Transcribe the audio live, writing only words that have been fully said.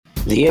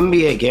The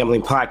NBA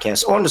Gambling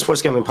Podcast on the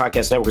Sports Gambling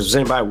Podcast Network is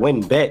presented by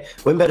WynnBET.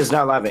 WynnBET is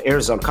now live in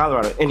Arizona,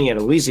 Colorado, Indiana,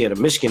 Louisiana,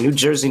 Michigan, New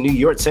Jersey, New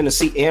York,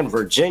 Tennessee, and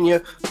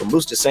Virginia. From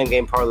boosted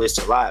same-game parlays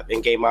to live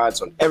in-game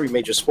odds on every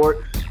major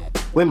sport,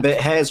 WynnBET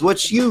has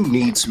what you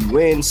need to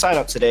win. Sign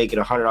up today. Get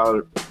a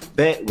 $100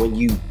 bet when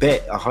you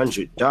bet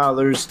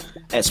 $100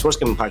 at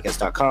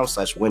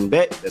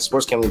sportsgamblingpodcast.com/WynnBET. That's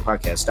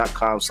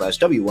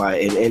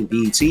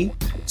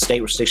sportsgamblingpodcast.com/WYNNBET.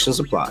 State restrictions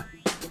apply.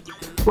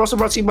 We're also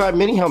brought to you by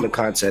Mini Helmet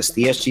Contest.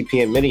 The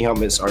SGPN Mini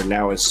Helmets are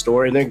now in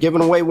store, and they're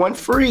giving away one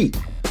free.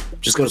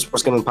 Just go to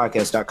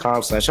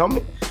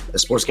sportsgamblingpodcast.com/helmet.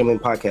 That's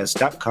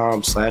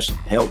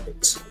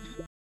sportsgamblingpodcast.com/helmets.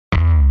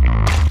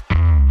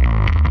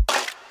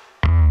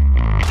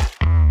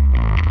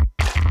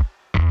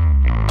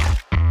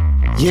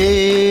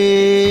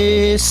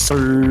 Yes,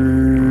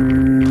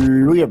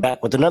 sir. We are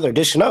back with another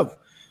edition of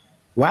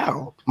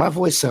Wow, my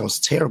voice sounds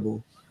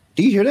terrible.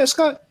 Do you hear that,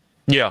 Scott?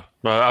 Yeah,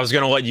 I was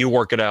going to let you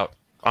work it out.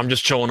 I'm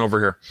just chilling over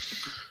here.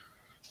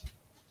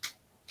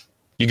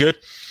 You good?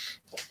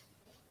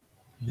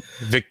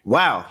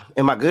 Wow,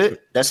 am I good?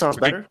 That sounds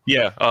better.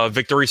 Yeah,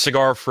 victory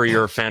cigar for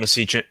your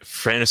fantasy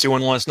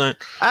win last night.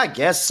 I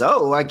guess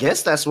so. I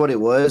guess that's what it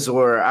was.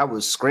 Or I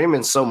was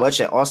screaming so much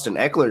at Austin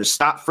Eckler to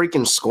stop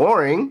freaking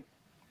scoring.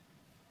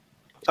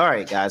 All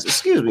right, guys,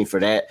 excuse me for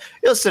that.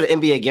 You'll listen to the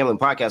NBA Gambling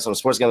Podcast on the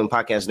Sports Gambling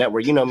Podcast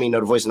Network. You know me,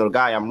 know the voice, know the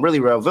guy. I'm really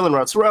real, villain,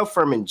 real, Terrell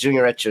Furman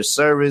Jr. at your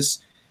service.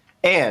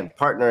 And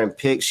partner in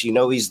picks, you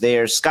know he's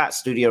there. Scott,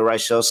 Studio Right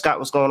Show. Scott,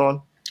 what's going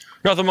on?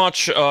 Nothing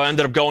much.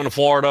 Ended up going to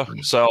Florida,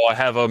 so I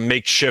have a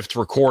makeshift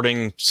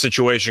recording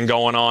situation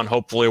going on.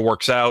 Hopefully it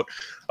works out.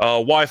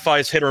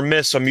 Wi-Fi's hit or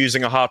miss. I'm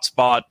using a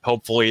hotspot.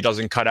 Hopefully it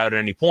doesn't cut out at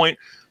any point.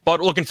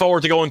 But looking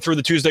forward to going through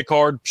the Tuesday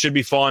card. Should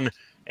be fun.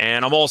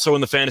 And I'm also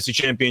in the Fantasy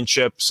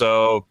Championship,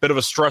 so bit of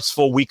a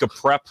stressful week of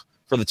prep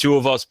for the two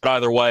of us. But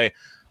either way,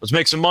 let's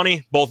make some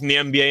money, both in the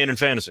NBA and in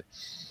fantasy.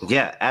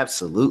 Yeah,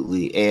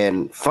 absolutely.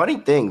 And funny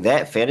thing,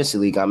 that fantasy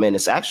league I'm in,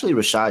 it's actually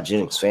Rashad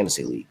Jennings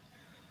fantasy league.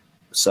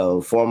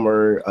 So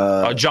former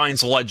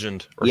Giants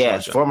legend.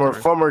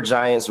 Former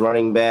Giants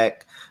running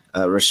back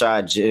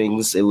Rashad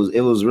Jennings. It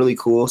was really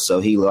cool.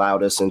 So he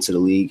allowed us into the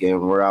league,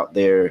 and we're out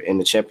there in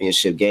the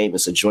championship game.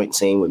 It's a joint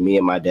team with me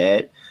and my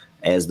dad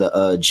as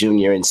the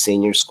junior and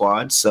senior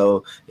squad.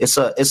 So it's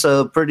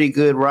a pretty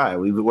good ride.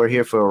 We're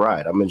here for a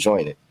ride. I'm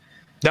enjoying it.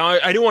 Now,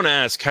 I do want to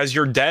ask, has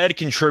your dad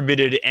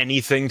contributed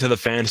anything to the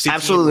fantasy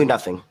Absolutely team?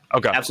 Nothing.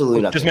 Okay. Absolutely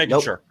nothing. Just making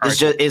sure.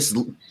 It's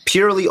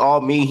purely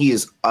all me. He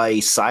is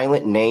a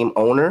silent name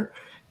owner.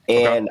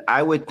 And okay.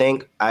 I would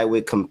think I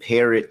would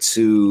compare it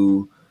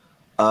to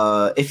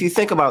if you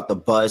think about the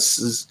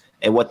buses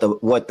and what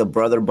the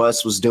brother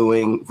bus was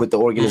doing with the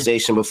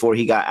organization before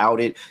he got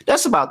outed,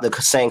 that's about the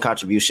same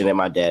contribution that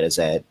my dad has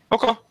had.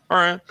 Okay. All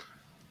right.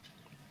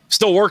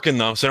 Still working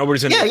though, so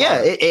nobody's in.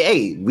 Yeah.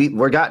 Hey,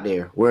 we're got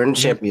there. We're in the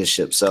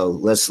championship, so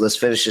let's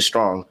finish it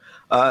strong.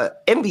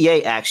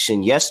 NBA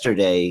action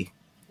yesterday,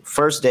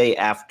 first day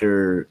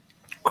after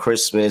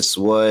Christmas,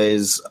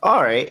 was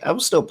all right. I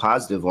was still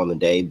positive on the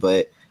day,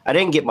 but I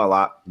didn't get my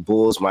lock.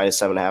 Bulls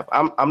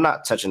 -7.5. I'm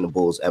not touching the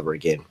Bulls ever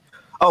again.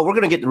 Oh, we're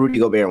gonna get to Rudy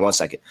Gobert in 1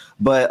 second,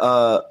 but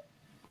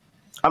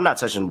I'm not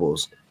touching the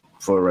Bulls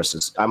for the rest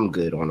of this. I'm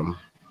good on them.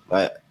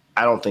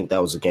 I don't think that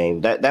was a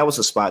game. That was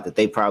a spot that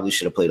they probably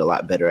should have played a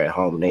lot better at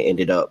home. And they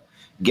ended up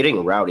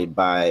getting routed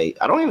by,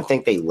 I don't even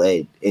think they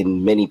led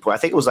in many points. I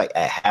think it was like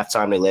at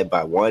halftime they led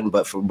by 1,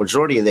 but for the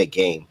majority of that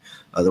game,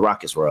 the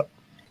Rockets were up.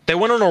 They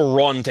went on a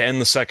run to end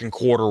the second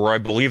quarter where I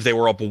believe they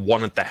were up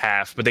 1 at the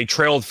half, but they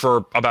trailed for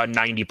about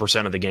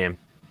 90% of the game.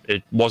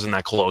 It wasn't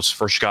that close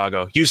for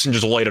Chicago. Houston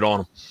just laid it on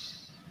them.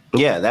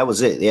 Yeah, that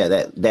was it. Yeah,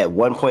 that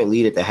 1 point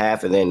lead at the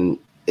half, and then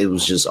it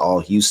was just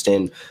all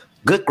Houston.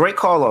 Great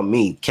call on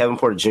me. Kevin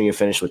Porter Jr.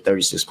 finished with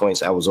 36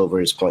 points. I was over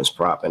his points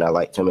prop, and I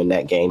liked him in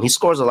that game. He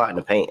scores a lot in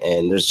the paint,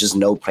 and there's just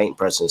no paint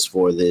presence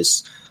for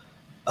this.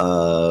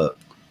 Chicago?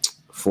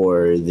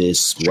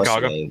 What's the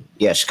name?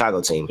 Yeah, Chicago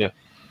team. Yeah.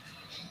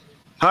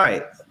 All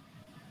right.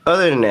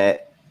 Other than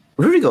that,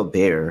 Rudy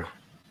Gobert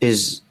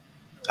is.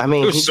 I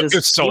mean, it's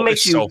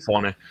so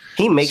funny.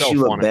 He makes you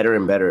look better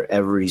and better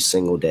every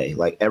single day.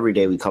 Like every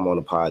day we come on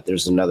the pod,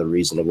 there's another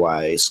reason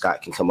why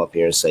Scott can come up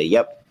here and say,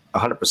 "Yep,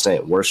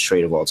 100% worst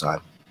trade of all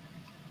time."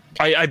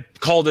 I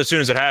called as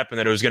soon as it happened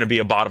that it was going to be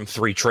a bottom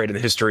 3 trade in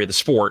the history of the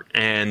sport,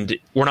 and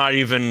we're not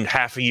even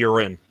half a year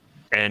in,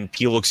 and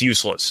he looks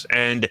useless.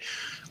 And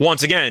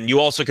once again, you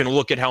also can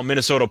look at how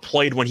Minnesota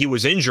played when he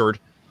was injured,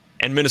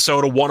 and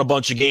Minnesota won a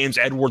bunch of games.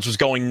 Edwards was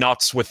going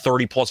nuts with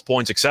 30-plus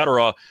points,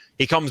 etc.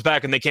 He comes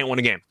back, and they can't win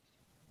a game.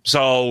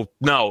 So,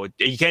 no,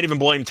 you can't even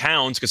blame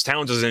Towns because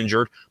Towns is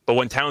injured, but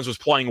when Towns was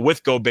playing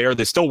with Gobert,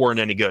 they still weren't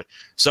any good.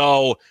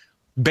 So,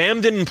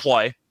 Bam didn't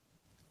play.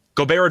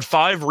 Gobert had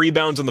 5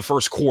 rebounds in the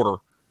first quarter.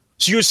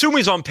 So you assume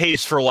he's on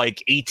pace for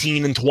like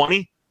 18 and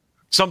 20,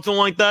 something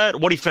like that.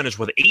 What he finished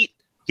with 8?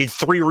 He had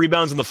 3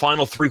 rebounds in the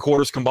final 3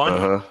 quarters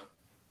combined.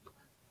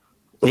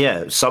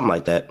 Yeah, something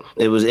like that.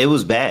 It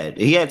was bad.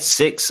 He had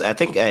 6, I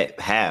think, at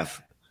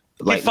half.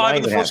 Like he had 5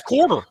 in the first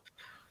quarter.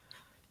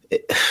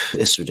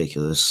 It's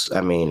ridiculous.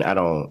 I mean, I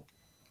don't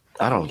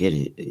I don't get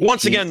it.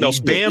 Once again, though,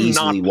 Bam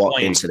not walked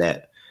playing into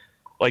that.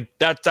 Like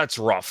that's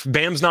rough.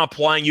 Bam's not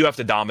playing. You have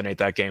to dominate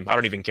that game. I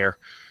don't even care.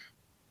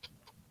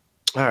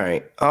 All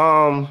right.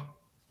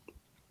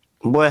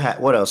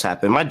 What else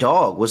happened? My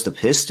dog was the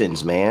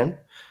Pistons, man.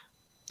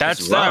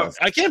 That's rough.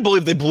 I can't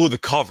believe they blew the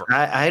cover.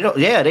 I don't.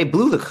 Yeah, they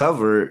blew the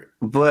cover,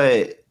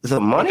 but the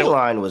money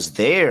line was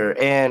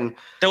there, and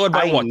they led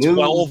by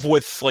 12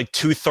 with like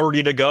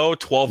 2:30 to go.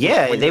 12.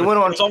 Yeah, they went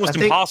on. It's almost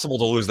impossible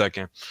to lose that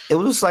game. It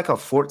was like a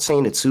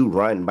 14-2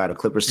 run by the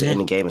Clippers to end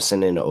the game and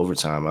send it into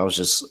overtime. I was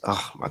just,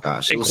 oh my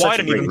gosh, it was such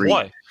a great read.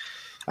 Play.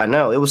 I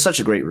know it was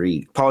such a great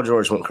read. Paul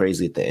George went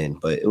crazy at the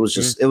end, but it was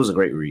just it was a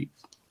great read.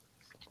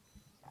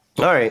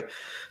 All right,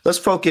 let's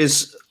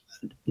focus.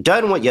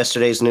 Done with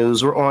yesterday's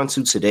news. We're on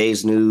to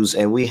today's news,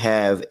 and we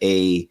have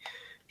a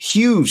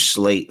huge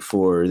slate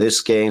for this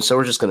game. So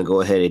we're just going to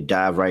go ahead and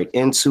dive right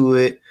into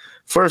it.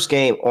 First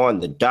game on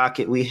the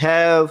docket, we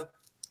have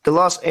the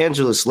Los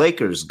Angeles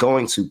Lakers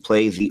going to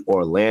play the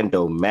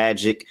Orlando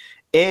Magic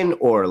in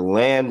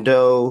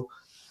Orlando.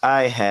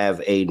 I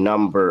have a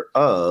number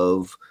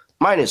of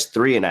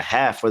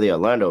 -3.5 for the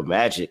Orlando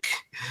Magic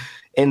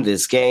in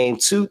this game.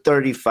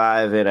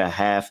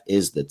 235.5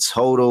 is the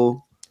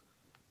total.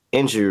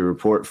 Injury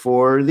report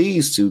for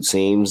these two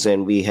teams,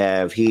 and we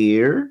have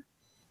here,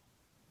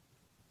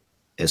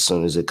 as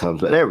soon as it comes,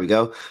 there we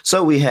go.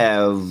 So we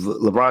have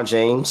LeBron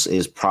James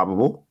is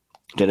probable,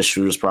 Dennis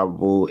Schroeder is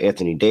probable,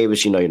 Anthony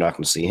Davis, you're not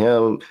going to see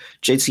him,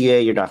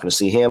 JTA, you're not going to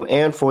see him,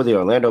 and for the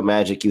Orlando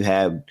Magic, you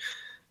have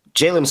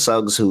Jalen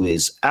Suggs, who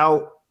is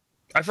out.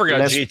 I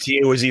forgot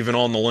JTA was even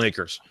on the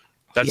Lakers.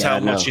 That's how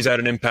much he's had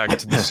an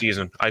impact this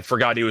season. I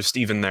forgot he was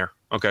even there.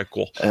 Okay,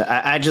 cool.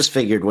 I just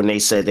figured when they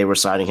said they were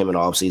signing him in the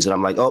offseason,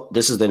 I'm like, oh,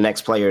 this is the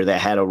next player that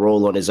had a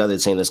role on his other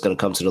team that's going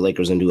to come to the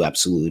Lakers and do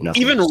absolutely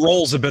nothing. Even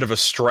role's a bit of a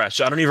stretch.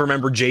 I don't even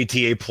remember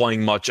JTA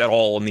playing much at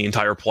all in the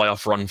entire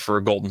playoff run for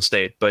Golden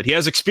State, but he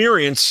has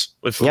experience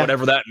with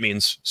whatever that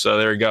means. So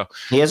there you go.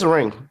 He has a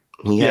ring.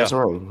 He has a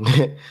ring.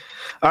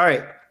 All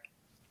right.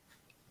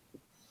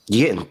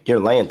 You're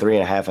laying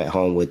 3.5 at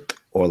home with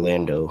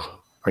Orlando.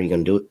 Are you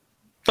going to do it?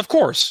 Of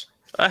course.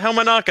 How am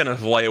I not going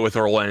to lay it with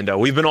Orlando?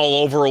 We've been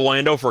all over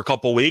Orlando for a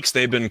couple of weeks.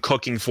 They've been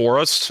cooking for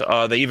us.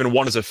 They even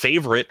won as a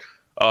favorite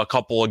a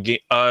couple of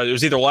games. It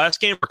was either last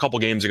game or a couple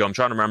games ago. I'm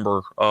trying to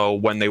remember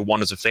when they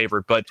won as a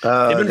favorite. But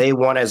they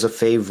won as a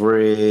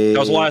favorite. That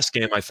was the last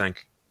game, I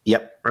think.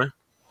 Yep. Right?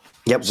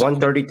 Yep,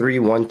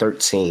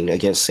 133-113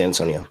 against San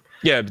Antonio.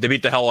 Yeah, they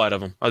beat the hell out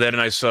of them. They had a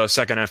nice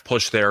second half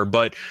push there.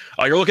 But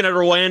you're looking at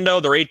Orlando.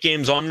 They're 8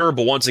 games under,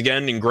 but once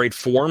again, in great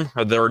form.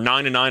 They're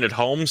 9-9 at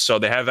home, so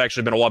they have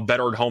actually been a lot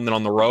better at home than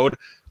on the road.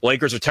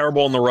 Lakers are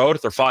terrible on the road.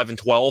 They're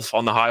 5-12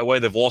 on the highway.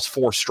 They've lost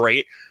 4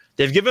 straight.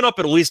 They've given up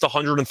at least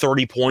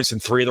 130 points in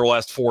 3 of their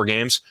last 4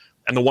 games,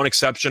 and the one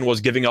exception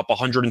was giving up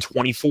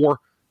 124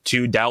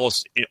 to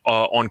Dallas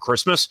on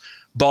Christmas.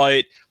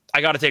 But I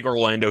got to take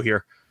Orlando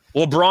here.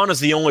 LeBron is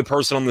the only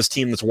person on this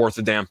team that's worth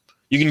a damn.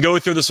 You can go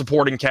through the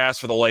supporting cast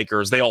for the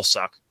Lakers. They all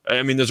suck.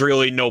 I mean, there's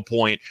really no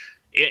point.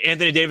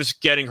 Anthony Davis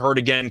getting hurt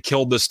again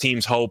killed this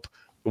team's hope.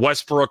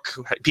 Westbrook,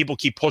 people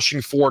keep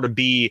pushing for to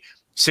be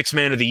 6th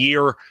man of the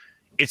year.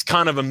 It's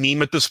kind of a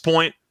meme at this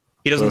point.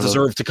 He doesn't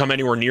deserve to come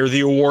anywhere near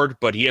the award,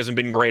 but he hasn't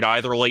been great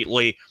either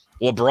lately.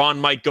 LeBron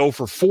might go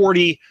for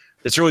 40.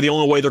 That's really the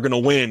only way they're going to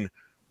win.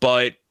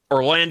 But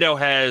Orlando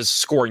has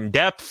scoring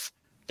depth.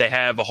 They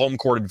have a home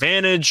court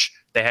advantage.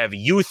 They have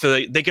youth.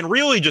 They can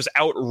really just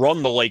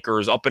outrun the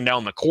Lakers up and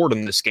down the court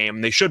in this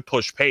game. They should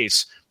push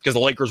pace because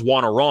the Lakers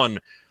want to run.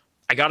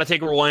 I got to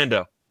take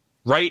Orlando.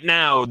 Right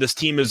now, this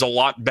team is a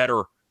lot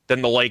better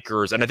than the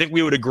Lakers. And I think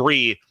we would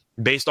agree,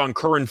 based on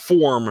current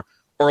form,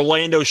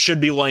 Orlando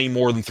should be laying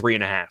more than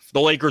 3.5. The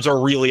Lakers are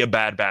really a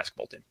bad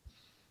basketball team.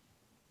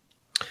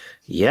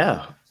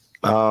 Yeah.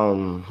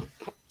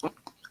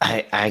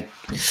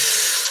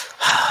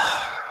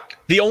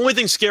 The only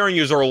thing scaring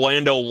you is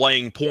Orlando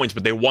laying points,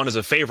 but they won as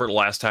a favorite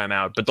last time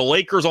out. But the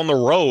Lakers on the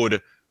road,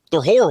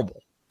 they're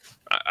horrible.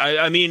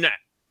 I mean,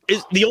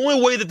 the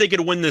only way that they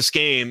could win this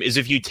game is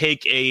if you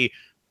take a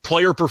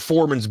player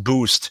performance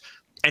boost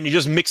and you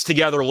just mix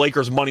together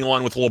Lakers money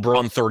line with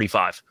LeBron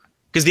 35.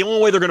 Because the only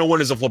way they're going to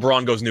win is if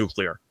LeBron goes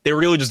nuclear. They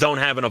really just don't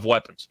have enough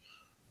weapons.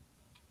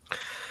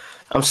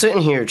 I'm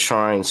sitting here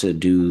trying to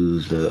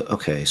do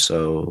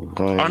so.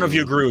 I don't know if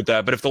you agree with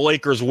that, but if the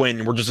Lakers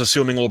win, we're just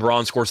assuming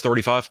LeBron scores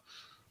 35?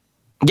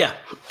 Yeah,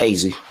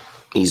 easy.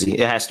 It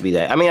has to be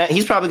that. I mean,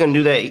 he's probably going to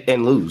do that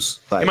and lose.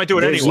 He might do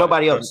it anyway.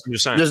 Nobody else.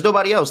 There's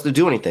nobody else to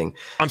do anything.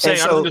 I'm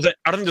saying I don't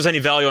think there's any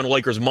value on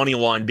Lakers money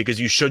line because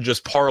you should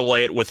just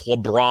parlay it with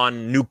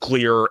LeBron,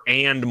 nuclear,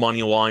 and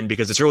money line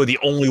because it's really the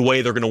only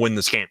way they're going to win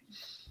this game.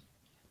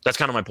 That's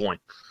kind of my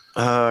point.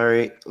 All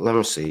right, let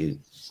me see.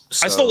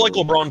 I still like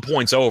LeBron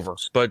points over,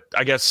 but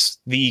I guess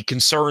the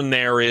concern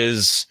there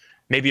is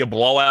maybe a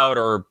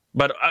blowout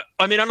but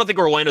I mean, I don't think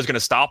Orlando's going to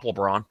stop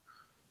LeBron.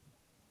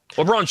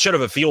 LeBron should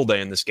have a field day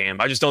in this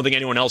game. I just don't think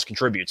anyone else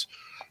contributes.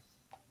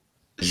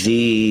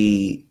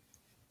 The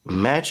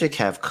Magic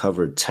have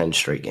covered 10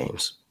 straight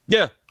games.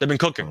 Yeah, they've been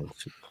cooking. 1,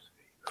 2,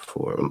 3,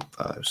 4,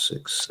 5,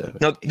 6, 7.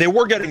 Now, they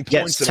were getting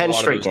points Yes, in 10 a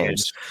lot straight of those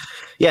games.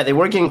 Yeah, they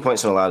were getting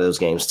points in a lot of those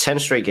games. 10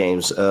 straight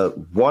games.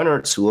 One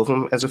or two of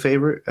them as a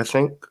favorite, I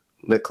think,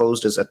 that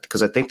closed as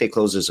because I think they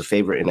closed as a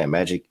favorite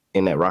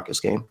in that Rockets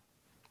game.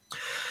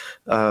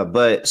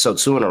 But so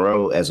 2 in a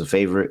row as a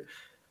favorite.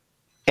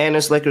 And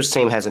this Lakers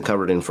team hasn't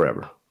covered in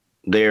forever.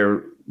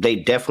 They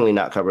definitely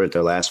not covered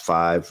their last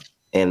 5,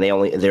 and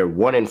they're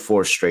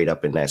 1-4 straight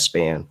up in that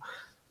span.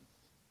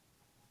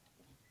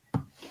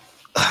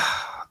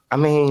 I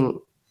mean,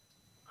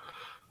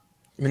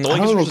 the Lakers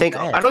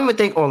I don't even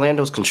think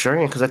Orlando's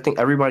contrarian because I think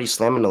everybody's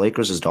slamming the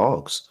Lakers as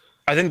dogs.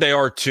 I think they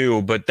are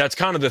too, but that's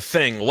kind of the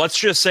thing. Let's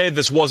just say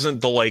this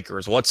wasn't the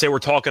Lakers. Let's say we're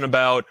talking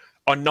about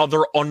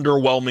another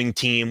underwhelming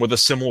team with a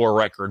similar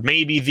record.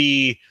 Maybe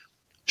the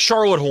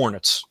Charlotte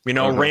Hornets,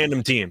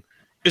 random team.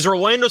 Is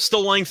Orlando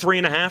still laying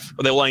 3.5?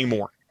 Or are they laying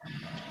more?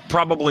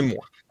 Probably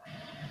more.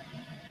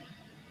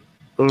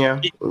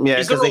 Yeah.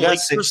 Is there a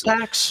Lakers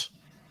tax,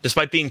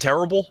 despite being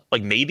terrible?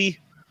 Like maybe.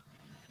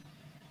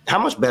 How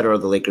much better are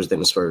the Lakers than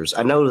the Spurs?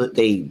 I know that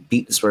they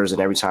beat the Spurs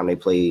in every time they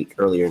played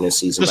earlier in this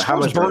season. The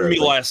Spurs burned me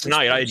last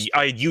night.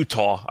 I had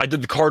Utah. I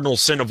did the Cardinal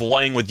sin of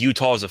laying with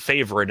Utah as a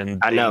favorite, and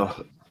I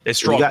know they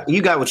struggled.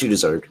 You got what you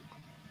deserved.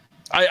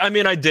 I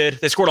mean, I did.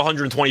 They scored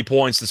 120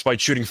 points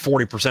despite shooting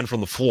 40% from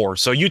the floor.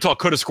 So Utah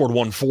could have scored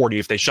 140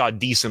 if they shot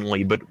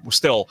decently, but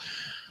still,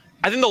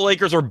 I think the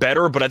Lakers are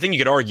better, but I think you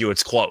could argue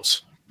it's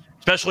close.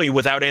 Especially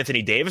without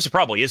Anthony Davis, it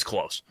probably is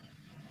close.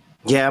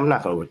 Yeah, I'm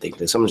not going to overthink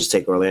this. I'm going to just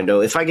take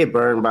Orlando. If I get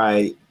burned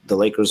by the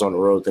Lakers on the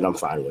road, then I'm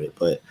fine with it.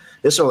 But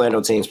this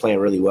Orlando team is playing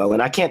really well,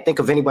 and I can't think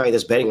of anybody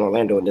that's betting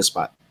Orlando in this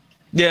spot.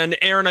 Yeah, and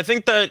Aaron, I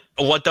think that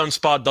a letdown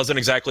spot doesn't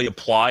exactly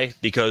apply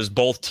because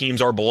both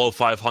teams are below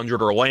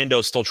 500.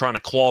 Orlando's still trying to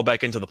claw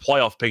back into the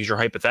playoff picture,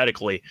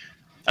 hypothetically.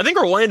 I think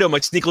Orlando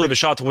might sneakily have a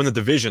shot to win the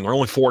division. They're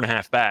only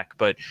 4.5 back,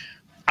 but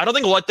I don't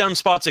think letdown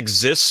spots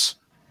exist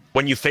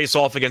when you face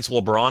off against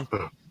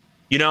LeBron.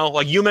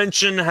 Like you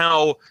mentioned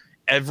how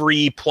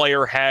every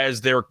player has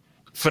their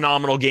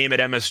phenomenal game at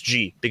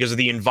MSG because of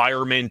the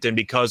environment and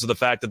because of the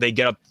fact that they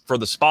get up for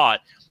the spot.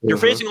 You're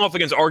facing off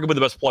against arguably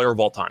the best player of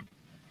all time.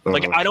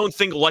 Like, I don't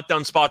think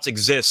letdown spots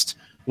exist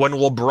when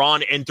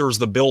LeBron enters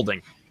the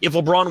building. If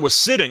LeBron was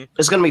sitting...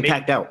 It's going to be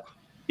packed out.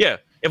 Yeah.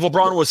 If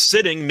LeBron was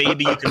sitting,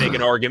 maybe you can make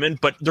an argument,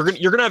 but you're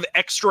going to have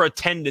extra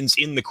attendance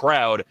in the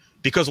crowd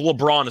because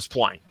LeBron is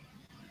playing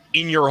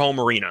in your home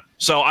arena.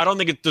 So I don't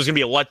think there's going to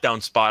be a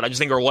letdown spot. I just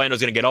think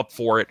Orlando's going to get up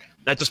for it.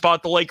 That's a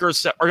spot the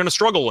Lakers are going to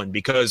struggle in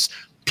because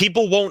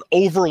people won't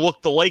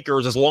overlook the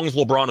Lakers as long as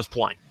LeBron is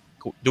playing.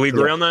 Do we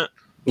agree on that?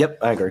 Yep,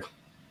 I agree.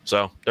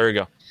 So there you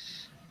go.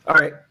 All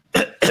right.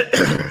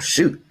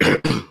 Shoot.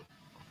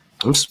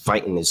 I'm just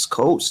fighting this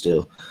cold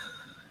still.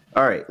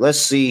 All right, let's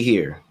see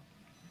here.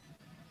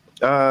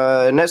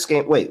 Next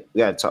game. Wait, we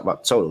got to talk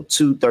about total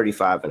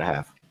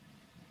 235.5.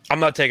 I'm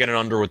not taking an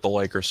under with the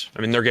Lakers.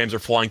 I mean, their games are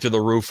flying through the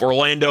roof.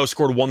 Orlando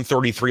scored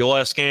 133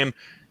 last game.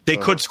 They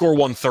could score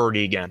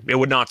 130 again. It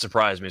would not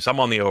surprise me. So I'm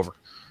on the over.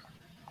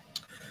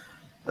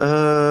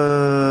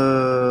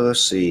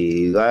 Let's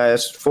see.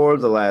 4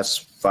 of the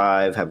last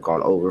 5 have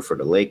gone over for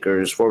the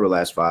Lakers. 4 of the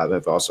last 5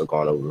 have also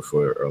gone over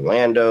for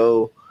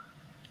Orlando.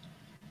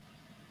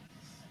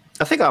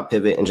 I think I'll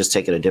pivot and just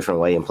take it a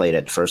different way and play it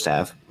at the first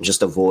half.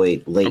 Just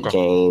avoid late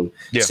game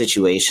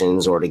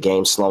situations or the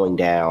game slowing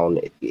down.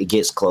 It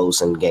gets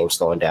close and the game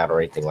slowing down or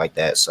anything like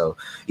that. So,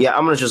 yeah,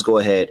 I'm going to just go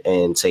ahead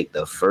and take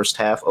the first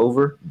half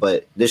over,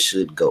 but this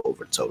should go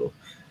over total.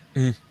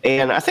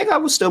 And I think I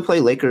would still play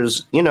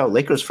Lakers,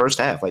 Lakers first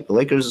half. Like the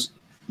Lakers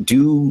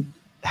do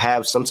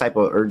have some type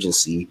of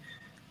urgency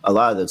a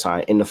lot of the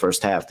time in the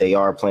first half. They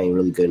are playing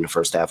really good in the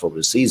first half over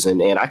the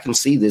season. And I can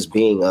see this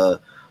being a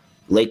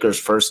Lakers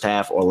first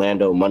half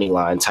Orlando money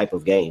line type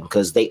of game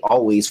because they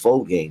always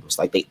fold games.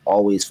 Like they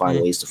always find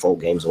ways to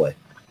fold games away.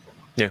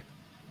 Yeah,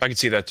 I can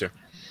see that too.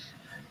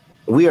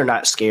 We are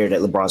not scared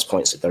at LeBron's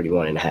points at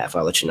 31.5.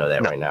 I'll let you know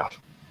that right now.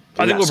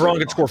 I think LeBron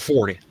could score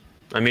 40.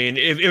 I mean,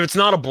 if it's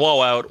not a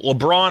blowout,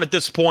 LeBron at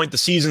this point, the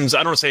season's, I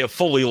don't want to say a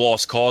fully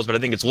lost cause, but I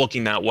think it's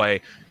looking that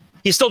way.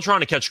 He's still trying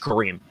to catch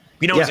Kareem.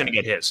 He's going to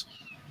get his.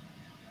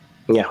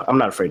 Yeah, I'm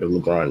not afraid of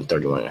LeBron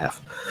 31.5.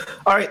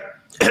 All right.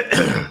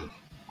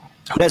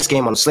 Next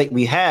game on the slate,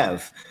 we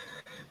have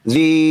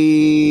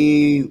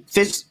the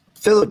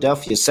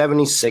Philadelphia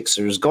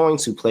 76ers going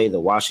to play the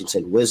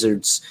Washington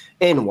Wizards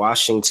in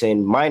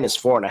Washington, minus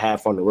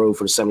 4.5 on the road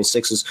for the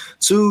 76ers.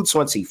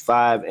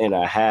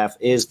 225.5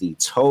 is the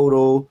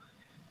total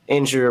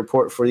injury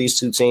report for these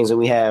two teams. And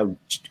we have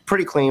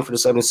pretty clean for the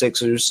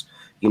 76ers.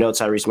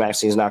 Tyrese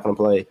Maxey is not going to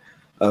play.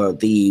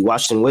 The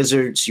Washington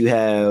Wizards, you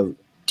have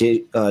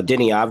Denny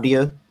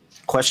Avdia,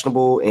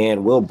 questionable,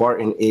 and Will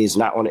Barton is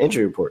not on the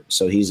injury report,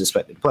 so he's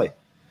expected to play.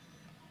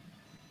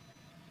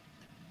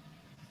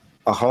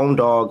 A home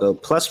dog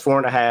of plus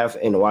 4.5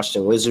 in the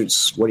Washington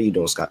Wizards. What are you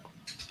doing, Scott?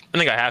 I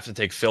think I have to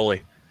take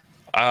Philly.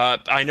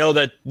 I know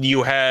that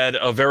you had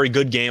a very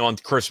good game on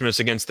Christmas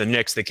against the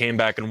Knicks. They came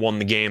back and won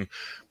the game,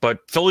 but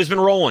Philly's been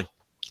rolling.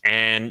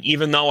 And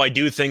even though I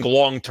do think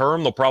long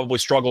term they'll probably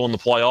struggle in the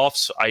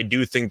playoffs, I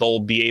do think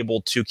they'll be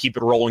able to keep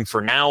it rolling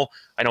for now.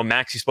 I know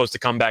Maxi's supposed to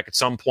come back at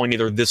some point,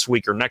 either this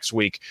week or next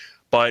week.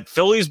 But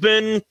Philly's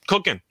been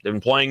cooking. They've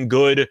been playing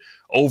good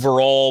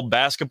overall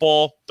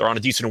basketball. They're on a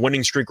decent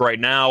winning streak right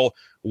now.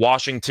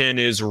 Washington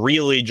is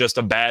really just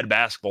a bad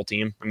basketball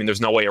team. I mean, there's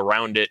no way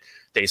around it.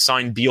 They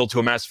signed Beal to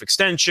a massive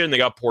extension. They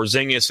got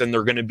Porzingis, and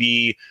they're going to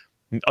be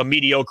a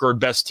mediocre at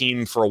best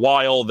team for a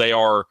while. They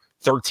are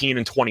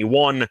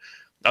 13-21.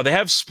 They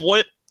have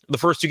split the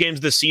first 2 games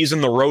this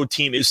season. The road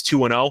team is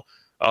 2-0.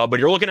 But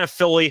you're looking at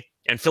Philly,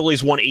 and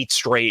Philly's won 8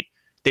 straight.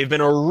 They've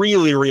been a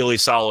really, really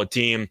solid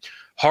team.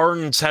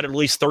 Harden's had at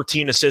least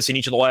 13 assists in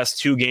each of the last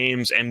 2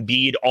 games.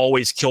 Embiid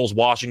always kills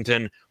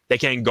Washington. They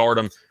can't guard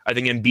him. I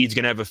think Embiid's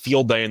going to have a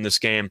field day in this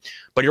game.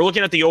 But you're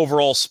looking at the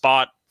overall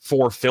spot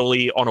for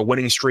Philly on a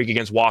winning streak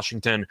against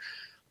Washington.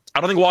 I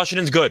don't think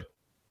Washington's good,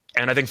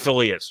 and I think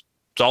Philly is.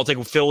 So I'll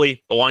take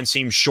Philly. The line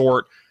seems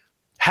short.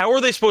 How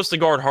are they supposed to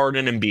guard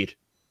Harden and Embiid?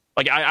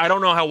 Like, I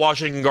don't know how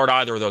Washington can guard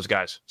either of those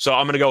guys. So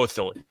I'm going to go with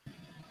Philly.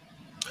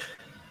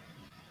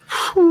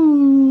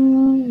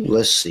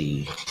 Let's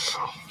see.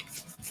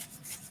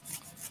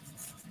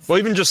 Well,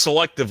 even just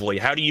selectively,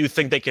 how do you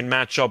think they can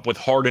match up with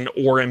Harden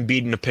or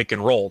Embiid in a pick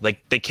and roll?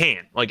 They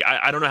can't. Like,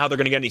 I don't know how they're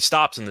going to get any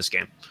stops in this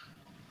game.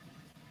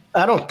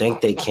 I don't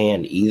think they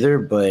can either,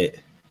 but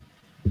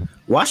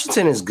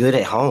Washington is good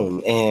at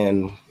home,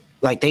 and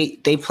like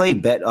they play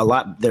a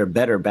lot. They're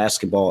better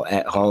basketball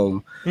at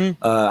home.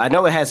 I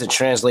know it hasn't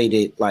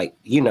translated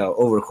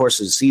over the course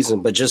of the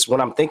season, but just when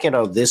I'm thinking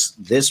of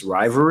this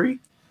rivalry,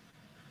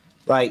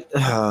 I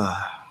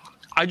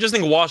just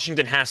think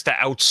Washington has to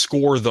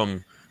outscore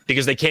them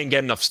because they can't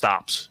get enough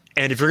stops.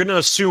 And if you're going to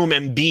assume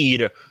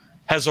Embiid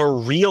has a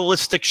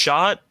realistic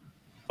shot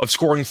of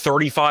scoring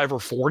 35 or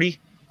 40,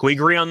 can we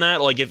agree on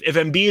that? Like, if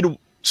Embiid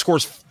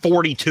scores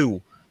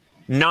 42,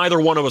 neither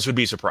one of us would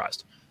be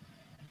surprised.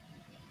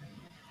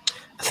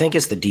 I think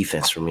it's the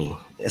defense for me.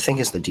 I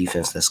think it's the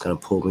defense that's going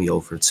to pull me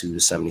over to the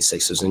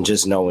 76ers, and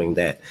just knowing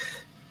that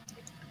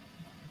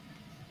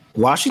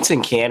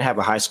Washington can have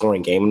a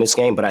high-scoring game in this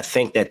game, but I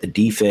think that the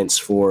defense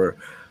for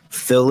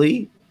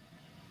Philly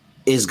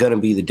is going to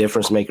be the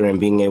difference maker in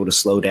being able to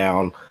slow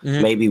down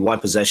maybe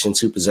 1 possession,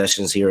 2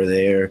 possessions here or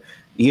there,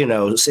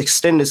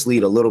 extend this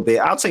lead a little bit.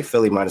 I'll take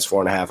Philly minus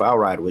 4.5. I'll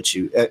ride with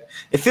you.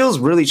 It feels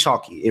really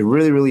chalky. It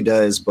really, really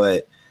does.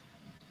 But,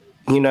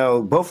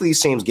 both of these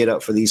teams get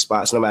up for these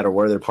spots no matter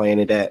where they're playing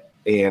it at.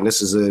 And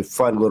this is a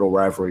fun little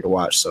rivalry to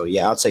watch. So,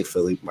 yeah, I'll take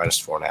Philly minus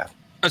 4.5.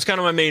 That's kind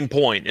of my main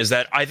point, is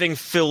that I think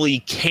Philly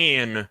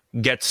can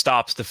get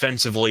stops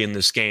defensively in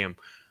this game.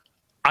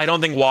 I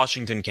don't think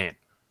Washington can.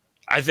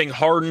 I think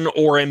Harden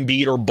or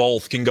Embiid or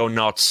both can go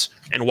nuts,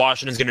 and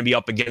Washington's going to be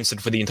up against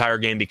it for the entire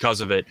game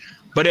because of it.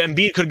 But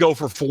Embiid could go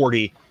for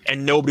 40,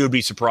 and nobody would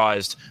be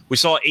surprised. We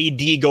saw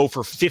AD go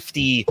for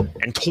 50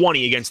 and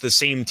 20 against the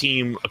same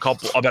team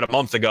about a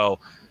month ago.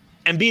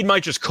 Embiid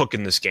might just cook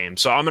in this game.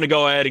 So I'm going to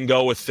go ahead and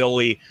go with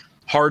Philly.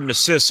 Harden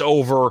assists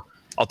over.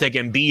 I'll take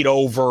Embiid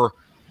over.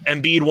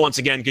 Embiid, once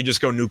again, could just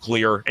go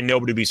nuclear, and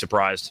nobody would be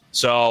surprised.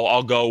 So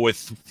I'll go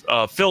with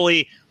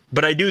Philly.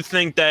 But I do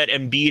think that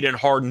Embiid and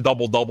Harden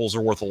double-doubles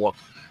are worth a look.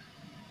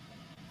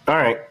 All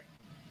right.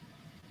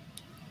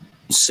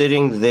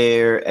 Sitting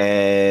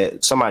there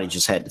somebody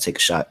just had to take a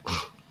shot.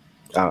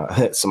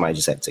 Somebody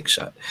just had to take a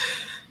shot.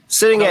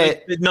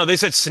 They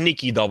said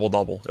sneaky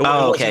double-double.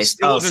 Okay. It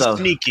wasn't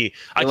sneaky.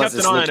 I kept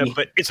an eye on it,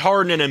 but it's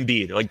Harden and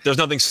Embiid. Like, there's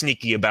nothing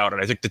sneaky about it.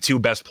 I think the 2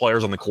 best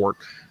players on the court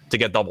to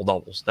get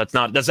double-doubles. That's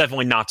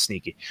definitely not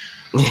sneaky.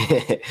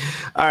 All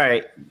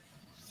right.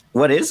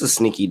 What is a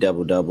sneaky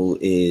double-double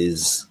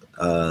is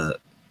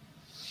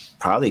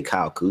probably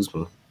Kyle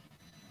Kuzma.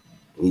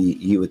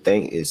 You would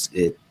think it's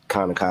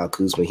kind of Kyle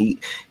Kuzma.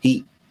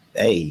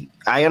 I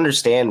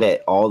understand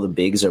that all the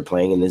bigs are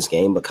playing in this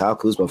game, but Kyle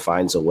Kuzma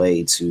finds a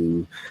way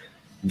to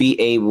be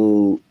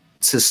able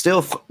to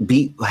still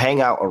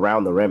hang out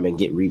around the rim and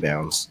get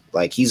rebounds.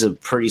 Like, he's a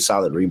pretty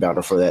solid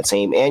rebounder for that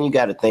team. And you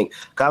got to think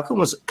Kyle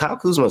Kuzma's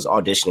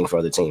auditioning for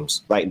other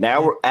teams. Like,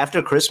 now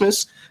after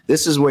Christmas,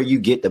 this is where you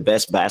get the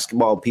best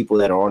basketball people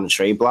that are on the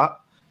trade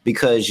block,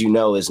 because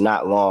it's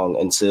not long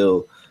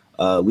until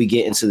we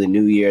get into the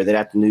new year. Then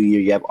after the new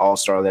year, you have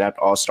All-Star. Then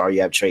after All-Star, you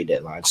have trade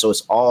deadline. So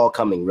it's all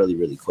coming really,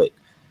 really quick.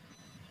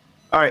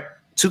 All right,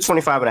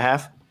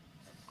 225.5.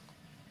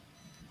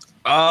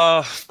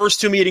 First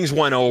 2 meetings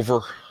went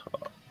over.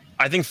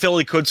 I think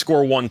Philly could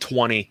score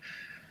 120.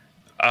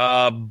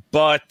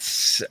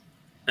 But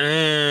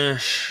I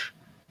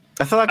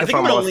feel like if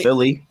I'm on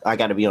Philly, I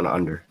got to be on the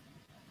under.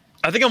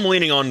 I think I'm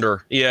leaning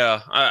under.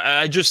 Yeah,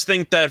 I just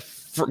think that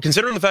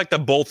considering the fact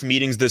that both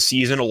meetings this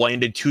season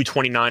landed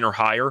 229 or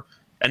higher,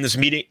 and this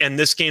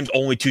game's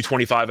only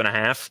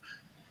 225.5,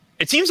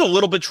 it seems a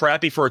little bit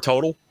trappy for a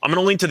total. I'm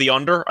going to lean to the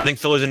under. I think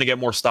Philly's going to get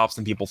more stops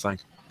than people think.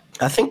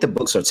 I think the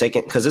books are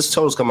taking, because this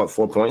total's come up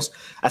 4 points.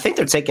 I think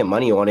they're taking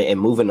money on it and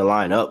moving the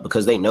line up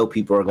because they know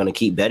people are going to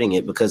keep betting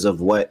it because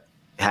of what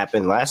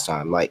happened last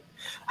time. Like,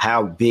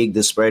 how big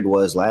the spread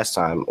was last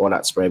time, or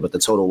not spread, but the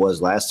total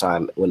was last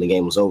time when the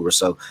game was over.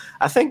 So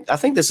I think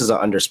this is an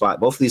under spot.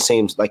 Both of these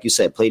teams, like you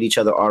said, played each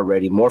other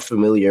already, more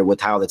familiar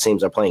with how the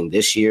teams are playing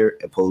this year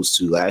opposed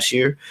to last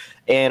year.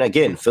 And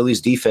again, Philly's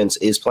defense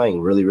is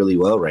playing really, really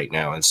well right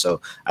now. And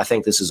so I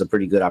think this is a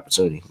pretty good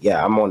opportunity.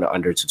 Yeah, I'm on the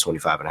under to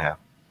 25.5.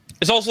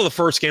 It's also the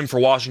first game for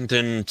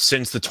Washington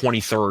since the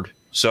 23rd,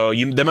 so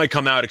they might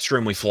come out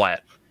extremely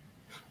flat.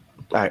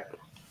 All right.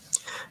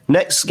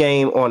 Next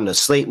game on the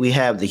slate, we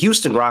have the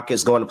Houston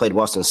Rockets going to play the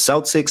Boston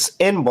Celtics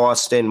in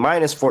Boston,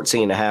 minus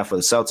 14.5 for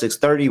the Celtics.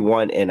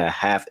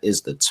 31.5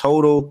 is the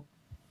total.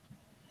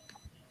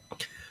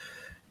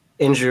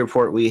 Injury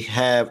report, we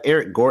have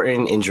Eric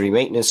Gordon, injury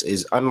maintenance,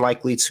 is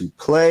unlikely to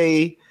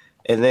play.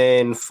 And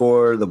then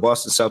for the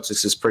Boston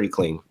Celtics, it's pretty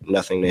clean.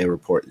 Nothing to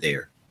report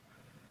there.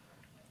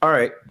 All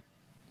right.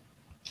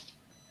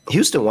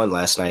 Houston won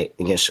last night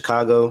against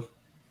Chicago.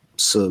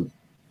 So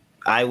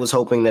I was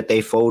hoping that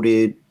they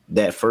folded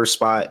that first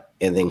spot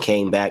and then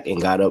came back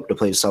and got up to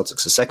play the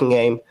Celtics the second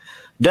game.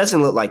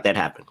 Doesn't look like that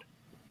happened.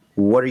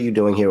 What are you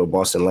doing here with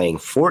Boston laying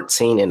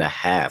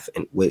 14.5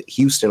 and with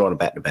Houston on a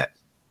back-to-back?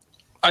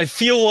 I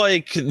feel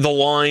like the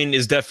line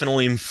is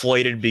definitely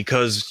inflated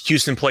because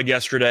Houston played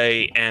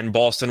yesterday and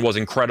Boston was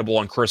incredible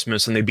on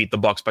Christmas and they beat the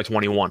Bucks by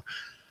 21.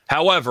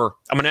 However,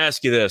 I'm going to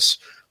ask you this.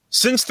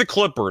 Since the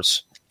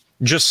Clippers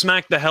just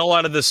smacked the hell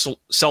out of this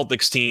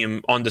Celtics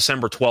team on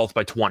December 12th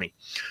by 20,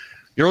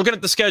 you're looking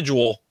at the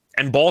schedule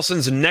and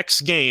Boston's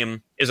next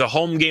game is a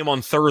home game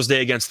on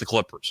Thursday against the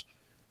Clippers.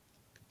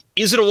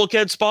 Is it a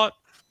look-ahead spot?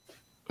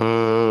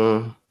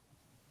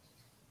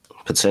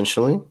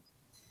 Potentially.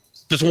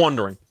 Just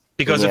wondering.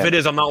 Because if it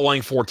is, I'm not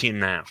laying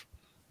 14.5.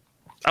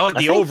 I like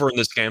the over in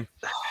this game.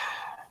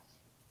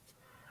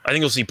 I think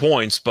you'll see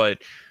points, but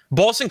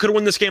Boston could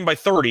win this game by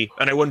 30,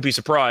 and I wouldn't be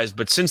surprised.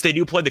 But since they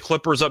do play the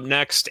Clippers up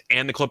next,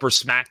 and the Clippers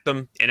smacked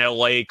them in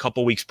LA a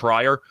couple weeks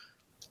prior,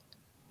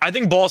 I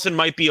think Boston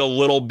might be a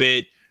little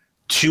bit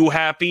too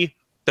happy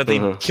that they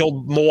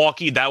killed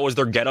Milwaukee. That was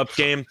their get-up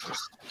game.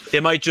 They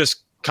might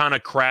just kind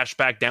of crash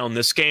back down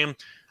this game.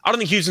 I don't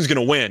think Houston's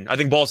going to win. I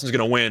think Boston's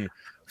going to win.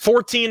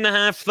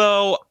 14.5,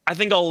 though, I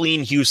think I'll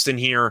lean Houston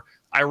here.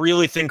 I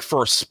really think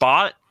for a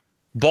spot,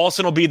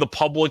 Boston will be the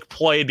public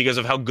play because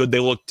of how good they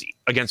looked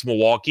against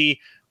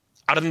Milwaukee.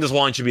 I don't think this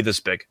line should be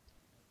this big.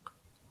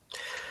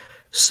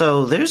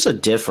 So there's a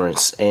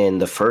difference in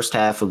the first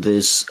half of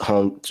this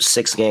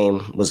six-game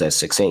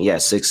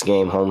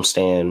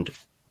homestand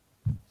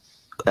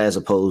as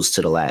opposed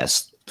to the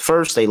last.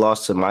 First, they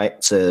lost to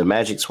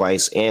Magic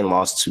twice and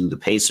lost to the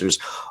Pacers,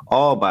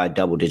 all by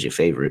double-digit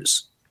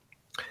favorites.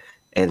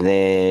 And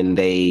then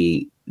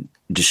they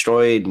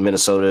destroyed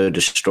Minnesota,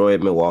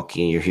 destroyed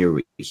Milwaukee, and you're here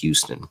with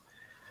Houston.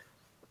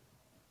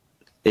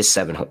 It's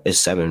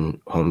seven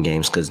home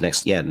games because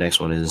next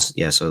one is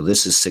so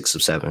this is 6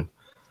 of 7.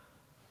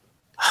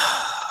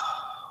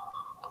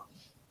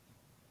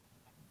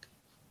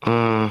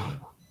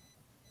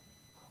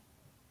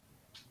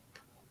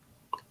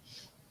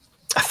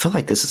 I feel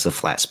like this is a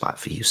flat spot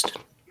for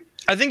Houston.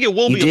 I think it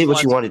will be. You did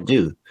what you wanted to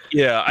do.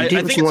 Yeah, I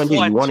think you wanted to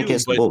do. You won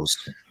against the Bulls.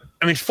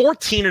 I mean,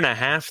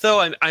 14.5,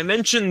 though, I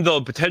mentioned the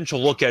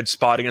potential look-ahead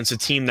spot against a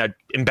team that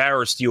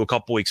embarrassed you a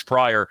couple weeks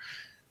prior.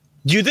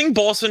 Do you think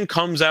Boston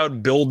comes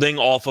out building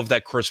off of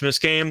that Christmas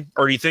game?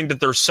 Or do you think that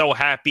they're so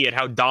happy at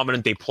how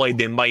dominant they played,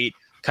 they might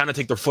kind of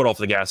take their foot off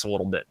the gas a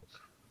little bit?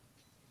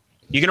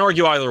 You can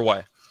argue either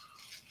way.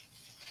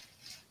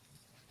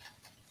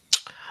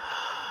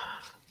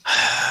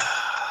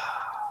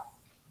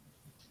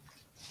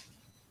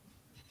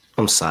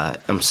 I'm sad.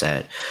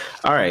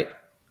 All right.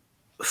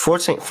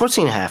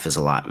 14.5 is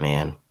a lot,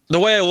 man. The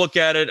way I look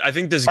at it, I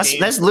think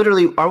that's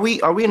literally. Are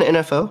we in the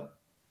NFL?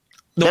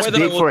 That's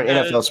big for an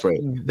NFL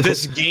spread.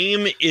 This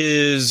game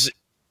is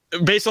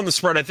based on the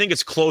spread. I think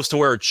it's close to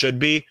where it should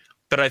be.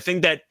 But I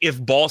think that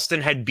if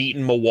Boston had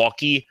beaten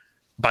Milwaukee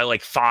by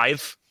like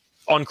 5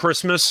 on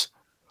Christmas,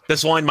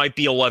 this line might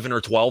be 11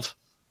 or 12.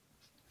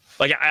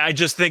 Like, I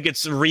just think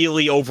it's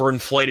really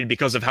overinflated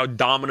because of how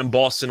dominant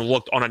Boston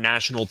looked on a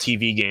national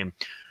TV game.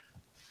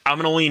 I'm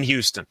going to lean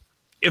Houston.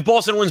 If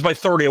Boston wins by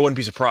 30, I wouldn't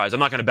be surprised. I'm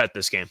not going to bet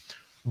this game.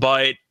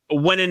 But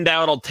when in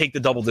doubt, I'll take the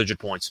double-digit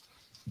points.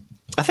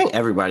 I think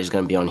everybody's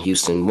going to be on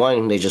Houston.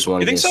 One, they just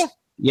won. You think so?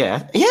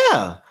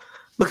 Yeah.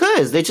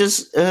 Because they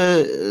just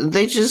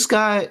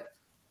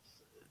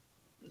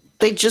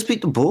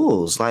beat the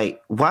Bulls.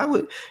 Like, why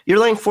would you're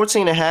laying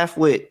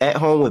 14.5 at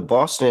home with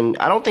Boston?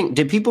 I don't think,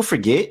 did people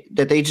forget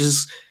that they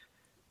just,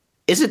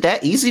 is it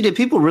that easy? Did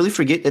people really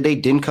forget that they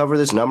didn't cover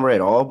this number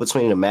at all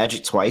between the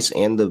Magic twice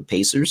and the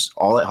Pacers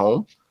all at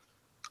home?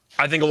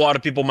 I think a lot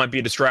of people might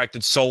be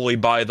distracted solely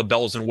by the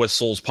bells and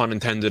whistles, pun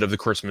intended, of the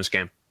Christmas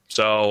game.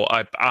 So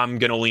I'm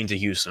going to lean to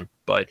Houston.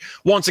 But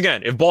once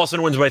again, if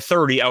Boston wins by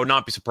 30, I would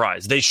not be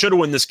surprised. They should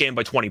win this game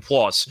by 20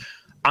 plus.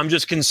 I'm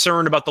just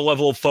concerned about the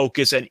level of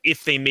focus and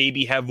if they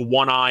maybe have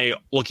one eye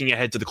looking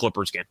ahead to the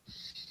Clippers game.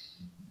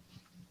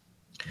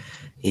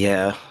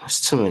 Yeah,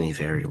 there's too many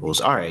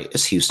variables. All right,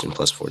 it's Houston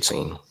plus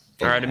 14. All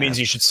right, it means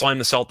you should slam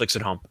the Celtics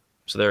at home.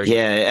 So there you go.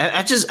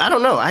 Yeah, I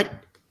don't know.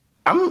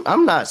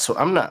 I'm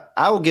not.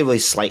 I will give a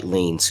slight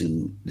lean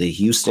to the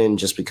Houston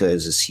just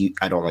because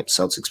I don't like the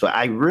Celtics, but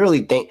I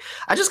really think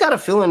I just got a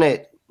feeling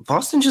that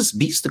Boston just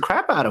beats the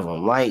crap out of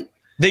them. Like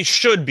They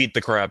should beat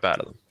the crap out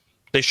of them.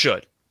 They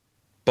should,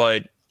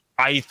 but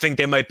I think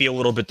they might be a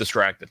little bit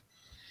distracted.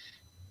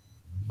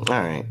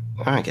 All right,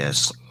 I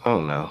guess. I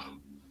don't know.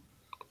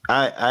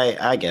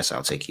 I guess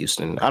I'll take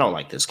Houston. I don't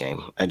like this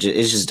game. It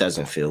just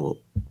doesn't feel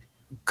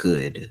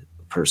good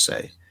per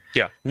se.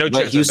 Yeah, no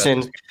But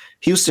chance.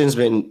 Houston's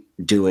been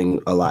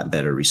doing a lot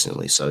better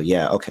recently. So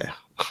yeah, okay.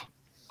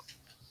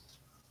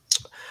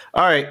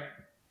 All right.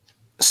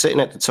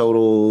 Sitting at the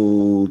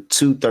total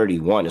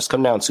 231. It's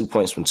come down 2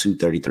 points from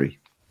 233.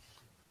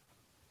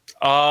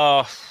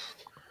 I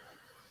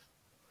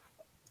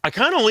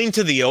kind of lean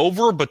to the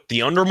over, but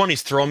the under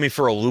money's throwing me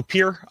for a loop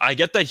here. I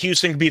get that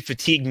Houston can be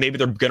fatigued. Maybe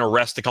they're going to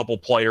rest a couple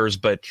players,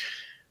 but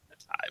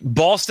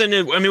Boston,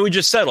 I mean, we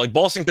just said, like,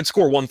 Boston could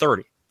score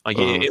 130. Like,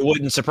 it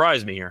wouldn't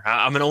surprise me here.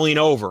 I'm going to lean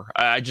over.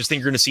 I just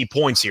think you're going to see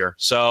points here.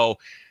 So,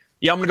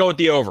 yeah, I'm going to go with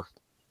the over.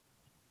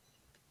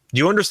 Do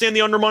you understand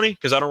the under money?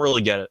 Because I don't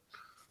really get it.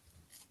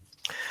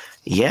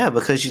 Yeah,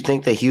 because you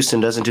think that Houston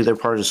doesn't do their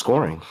part of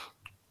scoring.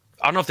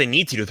 I don't know if they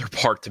need to do their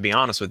part, to be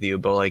honest with you,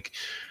 but, like,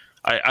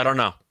 I don't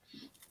know.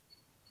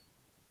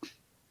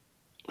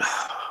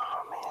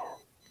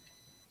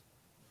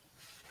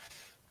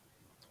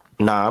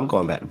 Nah, I'm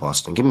going back to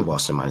Boston. Give me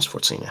Boston minus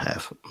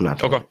 14.5. I'm not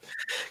doing Okay. it.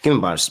 Give me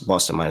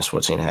Boston minus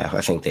 14.5.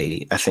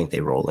 I think they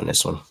roll in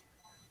this one.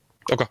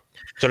 Okay.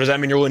 So does that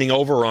mean you're leaning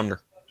over or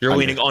under? You're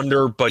leaning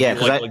under, but yeah,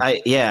 because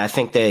I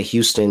think that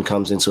Houston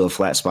comes into a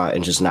flat spot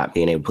and just not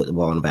being able to put the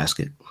ball in the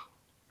basket.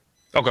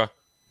 Okay.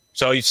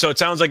 So it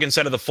sounds like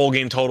instead of the full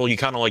game total, you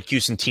kind of like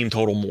Houston team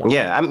total more.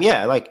 Yeah, I mean,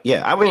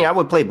 I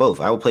would play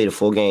both. I would play the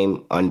full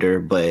game under,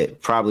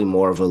 but probably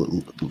more of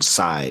a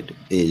side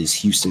is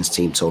Houston's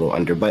team total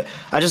under. But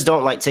I just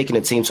don't like taking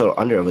a team total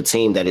under of a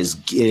team that is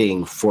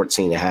getting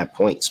 14.5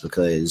 points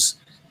because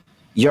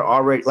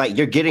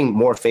you're getting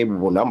more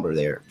favorable number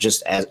there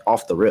just as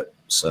off the rip.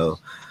 So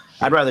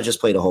I'd rather just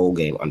play the whole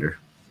game under.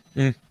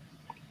 All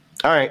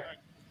right.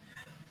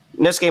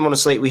 Next game on the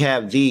slate, we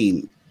have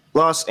the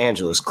Los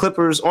Angeles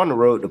Clippers on the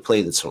road to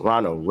play the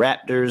Toronto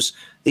Raptors.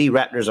 The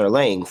Raptors are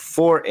laying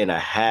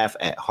 4.5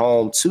 at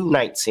home.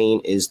 219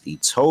 is the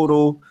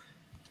total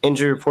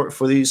injury report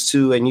for these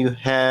two. And you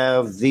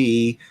have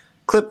the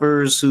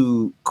Clippers,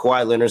 who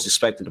Kawhi Leonard's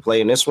expected to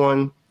play in this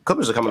one.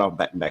 Clippers are coming off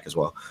back as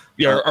well.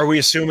 Yeah, are we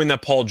assuming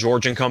that Paul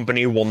George and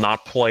company will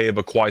not play,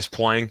 but Kawhi's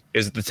playing?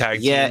 Is it the tag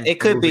team? Yeah, it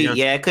could be.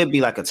 Yeah, it could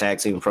be like a tag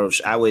team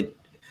approach.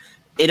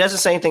 It doesn't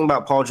say anything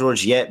about Paul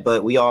George yet,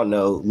 but we all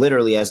know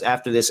literally as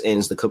after this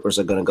ends, the Clippers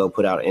are going to go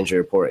put out an injury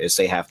report and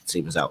say half the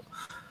team is out.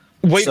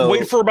 Wait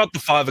for about the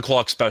 5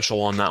 o'clock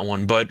special on that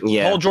one. But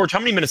yeah. Paul George, how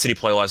many minutes did he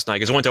play last night?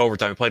 Because it went to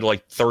overtime. He played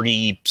like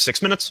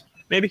 36 minutes,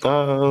 maybe.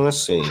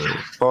 Let's see.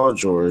 Paul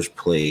George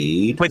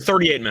played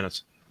 38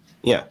 minutes.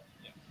 Yeah,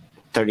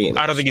 38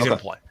 minutes. I don't think he's going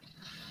to play.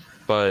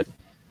 But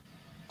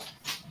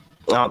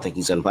I don't think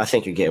he's going to play. I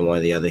think you're getting one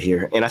or the other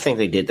here. And I think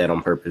they did that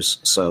on purpose.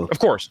 So of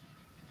course.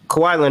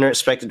 Kawhi Leonard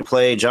expected to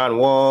play. John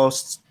Wall,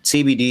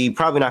 TBD,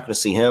 probably not going to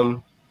see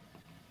him.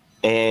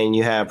 And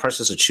you have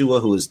Precious Achiuwa,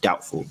 who is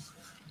doubtful.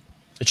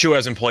 Achiuwa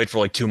hasn't played for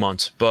like 2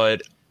 months,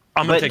 but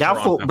I'm going to take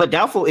doubtful. Toronto. But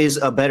doubtful is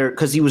a better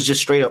because he was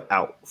just straight up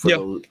out for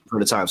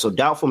the time. So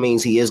doubtful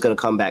means he is going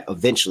to come back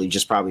eventually,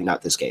 just probably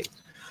not this game.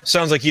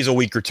 Sounds like he's a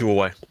week or two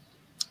away.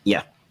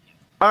 Yeah.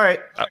 All right.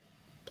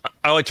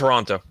 I like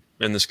Toronto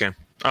in this game.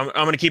 I'm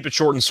going to keep it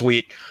short and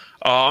sweet.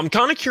 I'm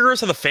kind of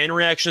curious how the fan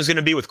reaction is going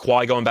to be with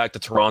Kawhi going back to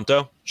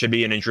Toronto. Should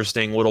be an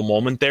interesting little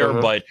moment there.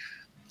 But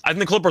I think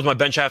the Clippers might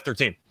bench half their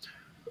team.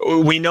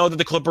 We know that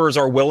the Clippers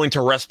are willing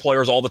to rest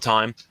players all the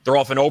time. They're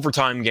off an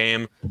overtime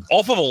game,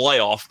 off of a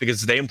layoff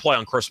because they didn't play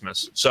on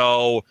Christmas.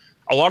 So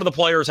a lot of the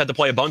players had to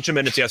play a bunch of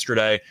minutes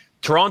yesterday.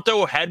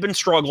 Toronto had been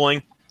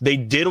struggling. They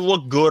did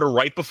look good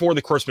right before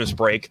the Christmas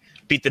break.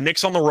 Beat the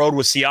Knicks on the road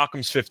with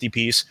Siakam's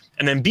 50-piece,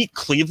 and then beat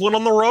Cleveland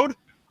on the road.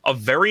 A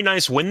very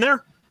nice win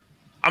there.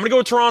 I'm going to go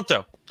with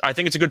Toronto. I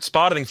think it's a good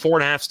spot. I think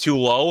 4.5 is too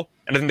low,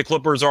 and I think the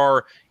Clippers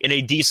are in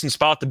a decent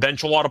spot to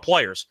bench a lot of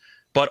players.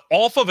 But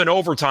off of an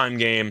overtime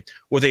game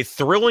with a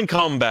thrilling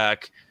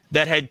comeback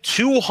that had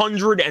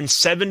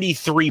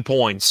 273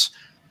 points,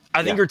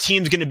 I think your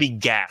team's going to be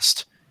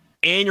gassed.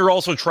 And you're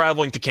also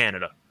traveling to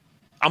Canada.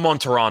 I'm on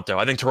Toronto.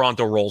 I think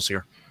Toronto rolls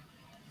here.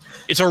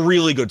 It's a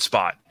really good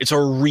spot. It's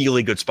a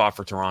really good spot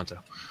for Toronto.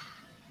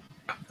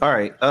 All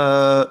right.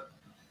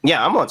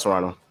 Yeah, I'm on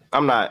Toronto.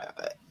 I'm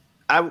not.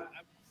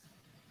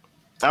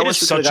 I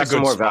wish we could have got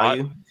some more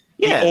value.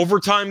 Yeah, the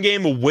overtime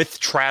game with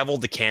travel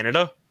to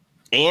Canada,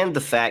 and the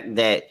fact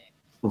that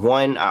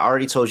one, I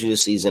already told you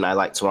this season, I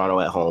like Toronto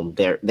at home.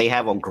 They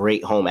have a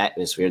great home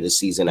atmosphere this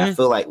season. I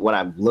feel like when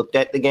I've looked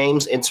at the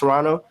games in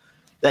Toronto,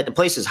 that the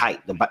place is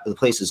hyped. The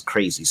place is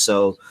crazy.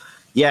 So,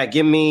 yeah,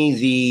 give me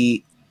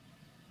the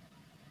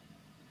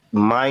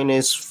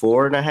minus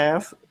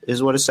 4.5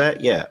 is what it's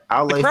at. Yeah,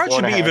 I'll The lay crowd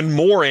should 4.5. be even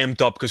more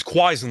amped up because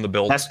Kawhi's in the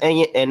building.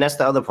 And that's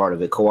the other part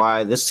of it.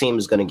 Kawhi, this team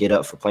is going to get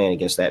up for playing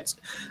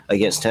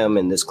against him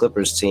and this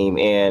Clippers team.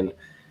 And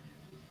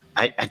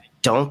I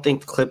don't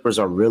think the Clippers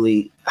are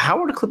really.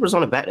 How are the Clippers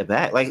on a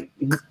back-to-back? Like,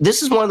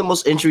 this is one of the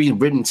most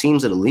injury-ridden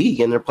teams of the league,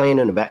 and they're playing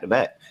in a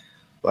back-to-back.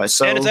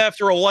 So, and it's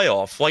after a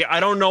layoff. Like, I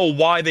don't know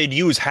why they'd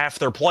use half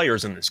their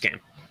players in this game.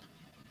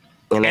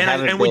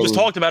 And we just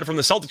talked about it from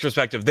the Celtics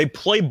perspective. They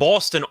play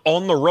Boston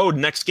on the road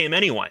next game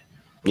anyway.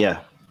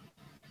 Yeah.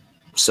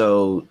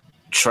 So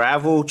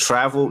travel,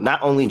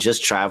 not only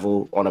just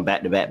travel on a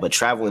back-to-back, but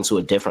travel into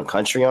a different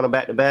country on a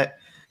back-to-back.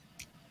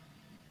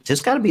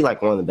 This got to be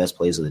like one of the best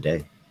plays of the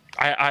day.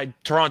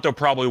 Toronto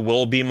probably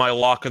will be my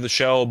lock of the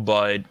show,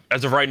 but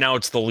as of right now,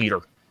 it's the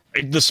leader.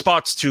 The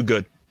spot's too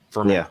good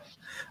for me. Yeah.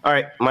 All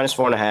right,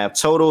 -4.5.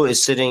 Total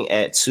is sitting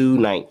at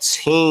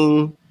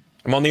 219.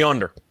 I'm on the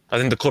under. I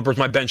think the Clippers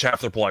might bench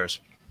half their players.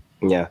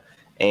 Yeah.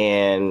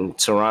 And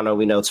Toronto,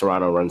 we know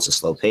Toronto runs a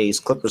slow pace.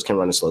 Clippers can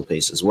run a slow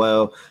pace as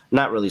well.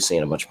 Not really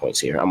seeing a bunch of points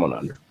here. I'm on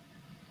under.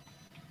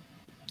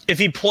 If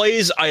he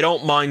plays, I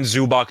don't mind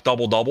Zubac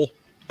double-double,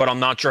 but I'm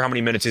not sure how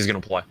many minutes he's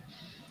going to play.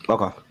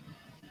 Okay.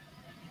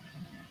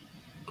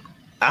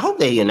 I hope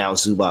they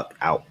announce Zubac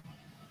out.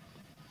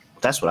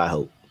 That's what I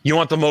hope. You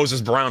want the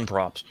Moses Brown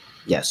props.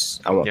 Yes,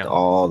 I want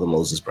all the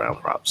Moses Brown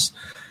props.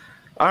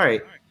 All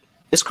right.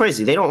 It's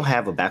crazy. They don't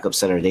have a backup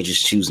center. They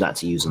just choose not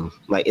to use him.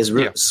 Like,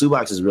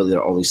 Zubac is really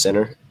their only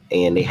center,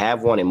 and they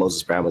have one in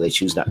Moses Brown, but they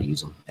choose not to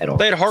use him at all.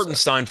 They had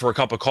Hartenstein for a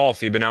cup of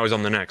coffee, but now he's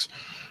on the Knicks.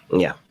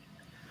 Yeah.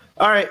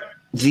 All right.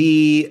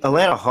 The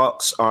Atlanta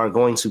Hawks are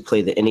going to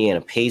play the Indiana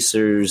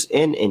Pacers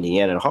in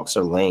Indiana. The Hawks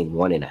are laying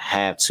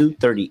 1.5.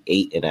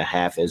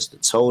 238.5 is the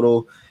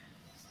total.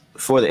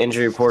 For the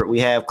injury report, we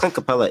have Clint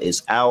Capella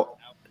is out.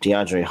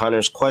 DeAndre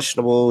Hunter's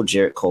questionable.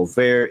 Jarrett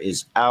Culver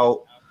is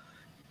out.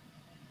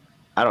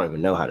 I don't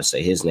even know how to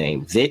say his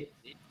name. Vit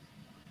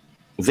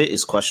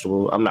is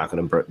questionable. I'm not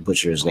going to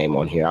butcher his name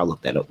on here. I'll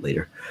look that up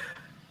later.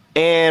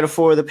 And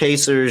for the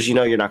Pacers,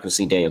 you're not going to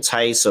see Daniel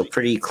Tice, so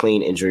pretty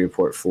clean injury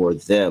report for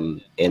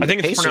them. And I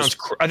think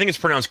it's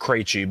pronounced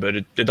Krejci, but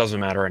it doesn't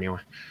matter anyway.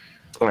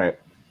 All right.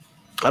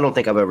 I don't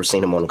think I've ever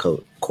seen him on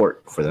the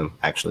court for them,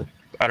 actually.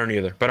 I don't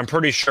either, but I'm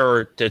pretty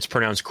sure it's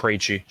pronounced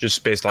Krejci,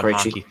 just based on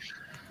hockey.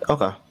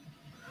 Okay.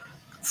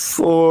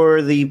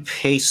 For the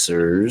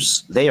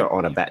Pacers, they are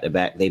on a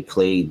back-to-back. They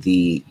played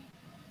the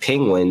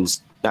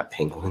Penguins. Not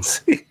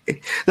Penguins.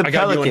 I got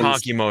Pelicans. You in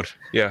hockey mode.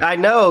 Yeah, I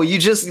know. You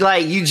just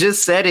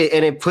said it,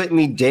 and it put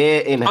me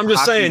dead in. I'm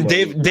just saying,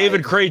 mode.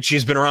 David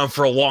Krejci's been around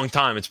for a long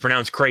time. It's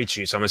pronounced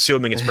Krejci, so I'm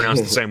assuming it's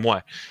pronounced the same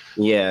way.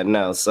 Yeah,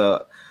 no.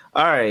 So,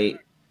 all right.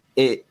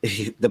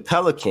 The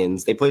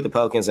Pelicans. They played the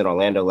Pelicans in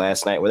Orlando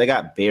last night, where they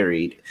got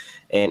buried.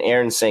 And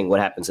Aaron's saying what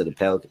happened to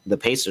the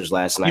Pacers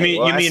last night.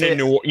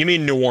 You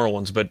mean New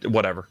Orleans, but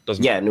whatever.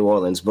 Doesn't matter. New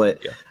Orleans.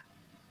 But yeah.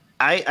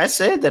 I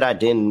said that I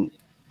didn't.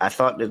 I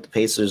thought that the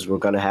Pacers were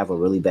going to have a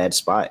really bad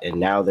spot, and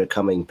now they're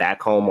coming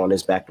back home on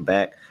this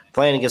back-to-back,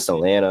 playing against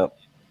Atlanta.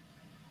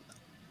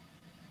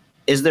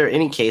 Is there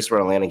any case where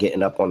Atlanta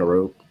getting up on the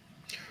road?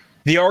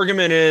 The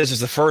argument is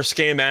the first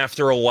game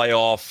after a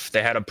layoff.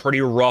 They had a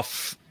pretty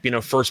rough,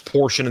 first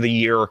portion of the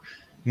year.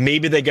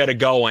 Maybe they get it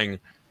going,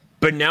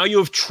 but now you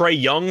have Trae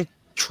Young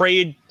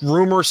trade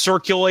rumors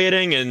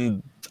circulating,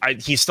 and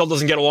he still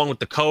doesn't get along with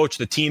the coach.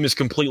 The team is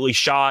completely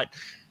shot.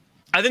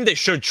 I think they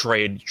should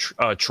trade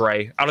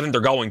Trae. I don't think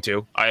they're going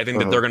to. I think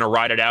that they're going to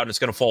ride it out and it's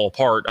going to fall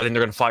apart. I think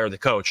they're going to fire the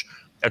coach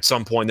at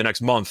some point in the next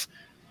month.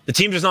 The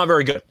team's just not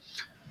very good.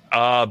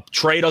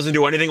 Trae doesn't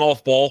do anything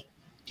off ball.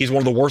 He's one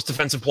of the worst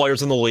defensive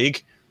players in the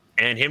league.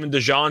 And him and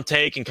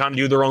DeJounte can kind of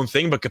do their own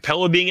thing. But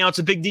Capella being out's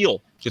a big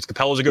deal. Because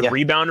Capella's a good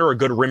rebounder, a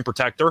good rim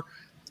protector.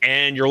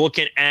 And you're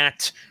looking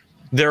at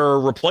their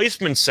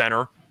replacement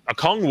center,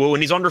 Okongwu,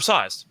 and he's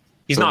undersized.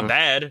 He's not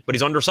bad, but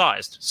he's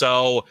undersized.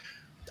 So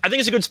I think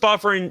it's a good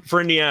spot for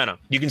Indiana.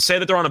 You can say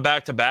that they're on a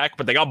back-to-back,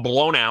 but they got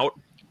blown out,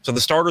 so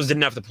the starters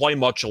didn't have to play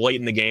much late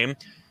in the game.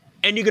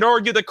 And you could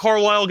argue that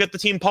Carlisle get the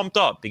team pumped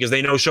up because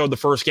they no-showed the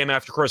first game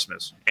after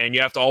Christmas. And you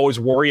have to always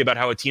worry about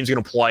how a team's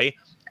going to play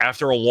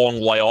after a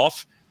long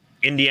layoff.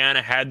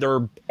 Indiana had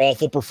their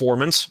awful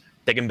performance.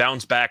 They can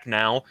bounce back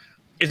now.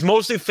 It's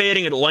mostly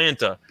fading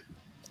Atlanta.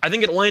 I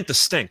think Atlanta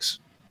stinks.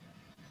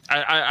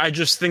 I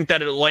just think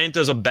that Atlanta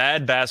is a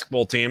bad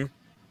basketball team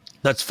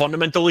that's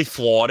fundamentally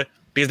flawed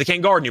because they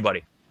can't guard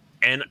anybody.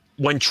 And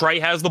when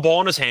Trae has the ball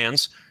in his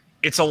hands,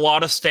 it's a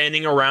lot of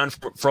standing around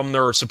from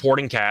their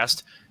supporting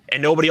cast,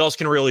 and nobody else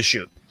can really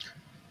shoot.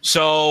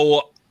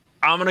 So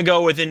I'm going to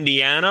go with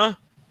Indiana.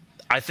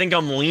 I think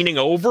I'm leaning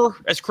over,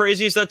 as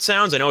crazy as that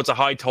sounds. I know it's a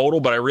high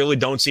total, but I really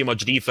don't see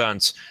much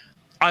defense.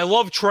 I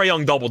love Trae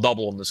Young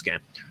double-double in this game.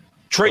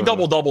 Trae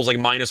double-double is like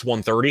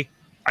 -130.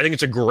 I think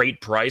it's a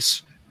great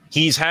price.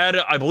 He's had,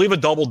 I believe, a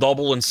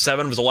double-double in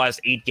 7 of his last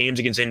 8 games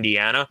against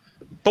Indiana.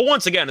 But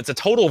once again, it's a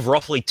total of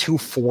roughly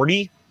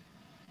 240.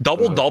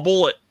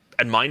 Double-double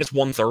at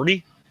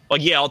 -130.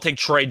 Like, yeah, I'll take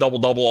Trae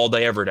double-double all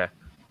day, every day.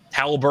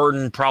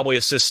 Halliburton probably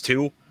assists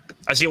too.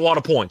 I see a lot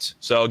of points.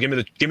 So give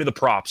me the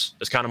props.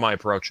 That's kind of my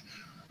approach.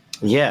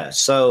 Yeah.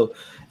 So,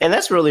 and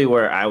that's really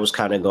where I was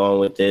kind of going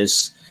with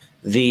this.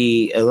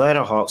 The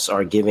Atlanta Hawks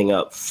are giving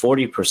up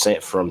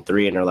 40% from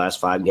three in their last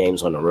 5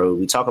 games on the road.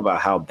 We talk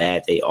about how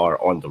bad they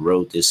are on the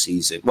road this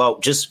season. Well,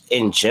 just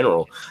in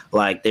general,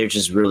 like they're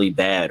just really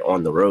bad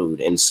on the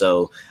road. And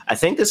so I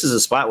think this is a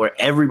spot where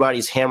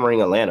everybody's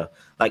hammering Atlanta.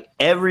 Like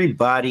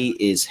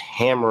everybody is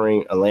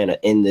hammering Atlanta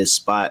in this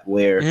spot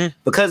where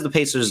because the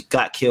Pacers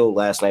got killed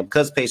last night,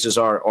 because the Pacers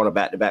are on a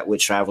back-to-back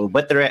with traveling,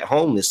 but they're at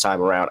home this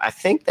time around. I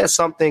think that's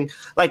something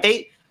like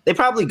they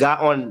probably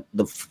got on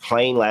the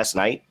plane last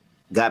night,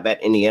 got back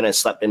to Indiana and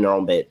slept in their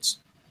own beds.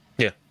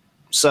 Yeah.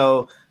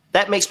 So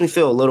that makes me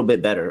feel a little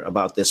bit better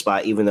about this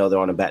spot, even though they're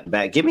on a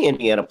back-to-back. Give me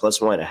Indiana plus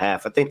 1.5. I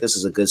think this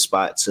is a good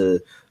spot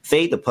to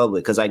fade the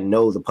public because I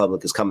know the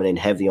public is coming in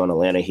heavy on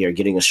Atlanta here,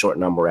 getting a short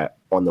number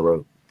on the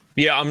road.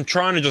 Yeah, I'm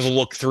trying to just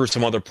look through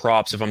some other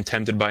props if I'm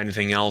tempted by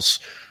anything else.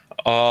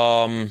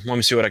 Let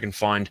me see what I can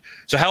find.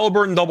 So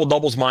Halliburton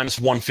double-doubles minus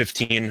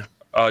 115.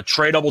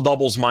 Trey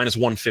double-doubles minus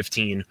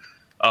 115.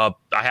 I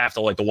have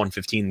to like the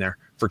 115 there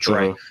for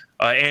Trey.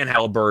 And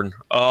Halliburton.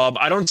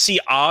 I don't see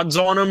odds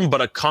on him,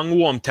 but a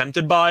Okongwu I'm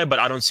tempted by, but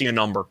I don't see a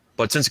number.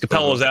 But since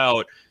Capella's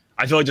out,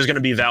 I feel like there's going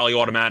to be value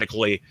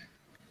automatically.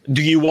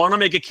 Do you want to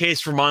make a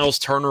case for Miles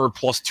Turner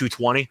plus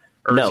 220?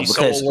 Or No, is he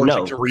because so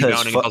allergic to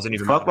rebounding it doesn't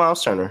even fuck matter?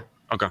 Miles Turner.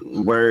 Okay.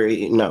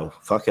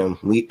 Fuck him.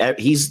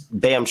 He's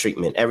Bam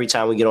treatment every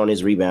time we get on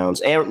his rebounds,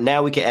 and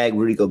now we can add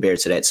Rudy Gobert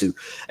to that too.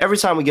 Every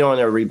time we get on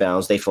their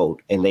rebounds, they fold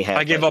and they have.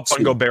 I gave up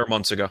on Gobert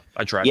months ago.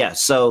 I tried. Yeah.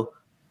 So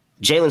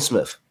Jalen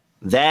Smith,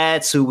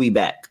 that's who we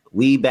back.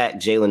 We back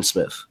Jalen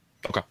Smith.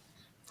 Okay.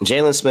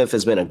 Jalen Smith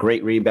has been a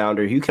great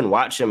rebounder. You can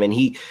watch him, and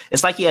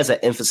it's like he has an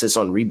emphasis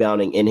on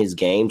rebounding in his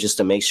game just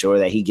to make sure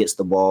that he gets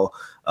the ball,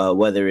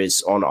 whether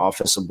it's on the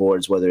offensive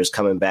boards, whether it's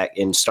coming back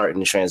and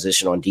starting to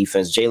transition on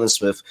defense. Jalen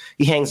Smith,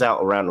 he hangs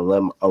out around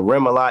a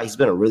rim a lot. He's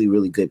been a really,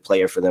 really good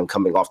player for them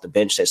coming off the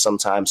bench at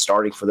sometimes,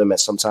 starting for them at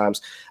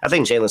sometimes. I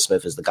think Jalen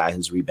Smith is the guy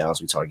whose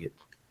rebounds we target.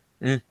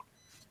 All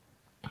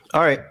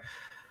right.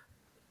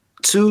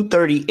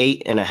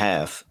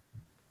 238.5.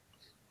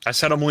 I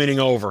said I'm leaning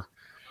over.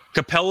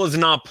 Capella's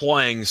not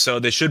playing, so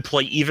they should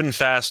play even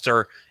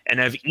faster and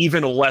have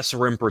even less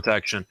rim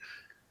protection.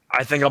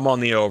 I think I'm on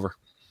the over.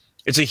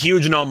 It's a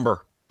huge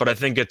number, but I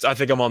think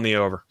I'm on the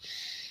over.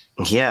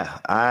 Yeah,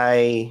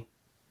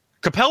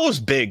 Capella's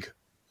big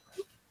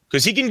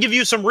because he can give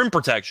you some rim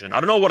protection. I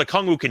don't know what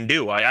Okongwu can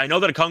do. I know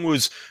that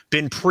Okongwu's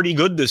been pretty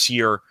good this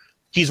year.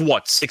 He's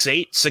what,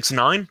 6'8",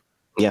 6'9"?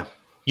 Yeah.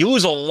 You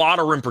lose a lot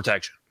of rim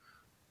protection.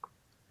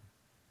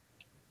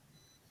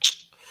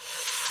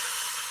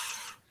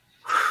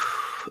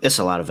 It's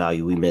a lot of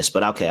value we missed,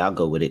 but okay, I'll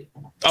go with it.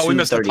 Oh, we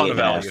missed a ton of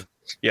value.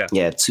 Yeah.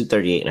 Yeah,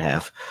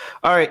 238.5.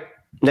 All right,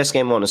 next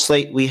game on the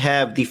slate, we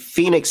have the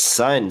Phoenix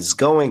Suns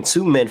going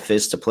to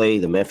Memphis to play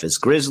the Memphis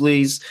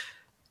Grizzlies.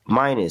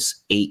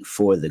 -8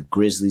 for the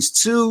Grizzlies.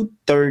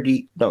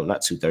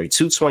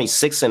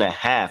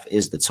 226.5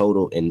 is the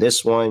total in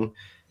this one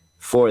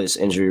for this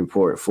injury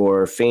report.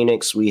 For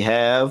Phoenix, we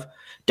have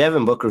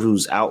Devin Booker,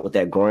 who's out with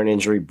that groin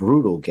injury.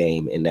 Brutal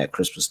game in that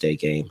Christmas Day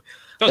game.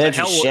 It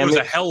was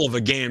a hell of a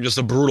game, just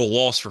a brutal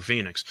loss for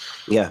Phoenix.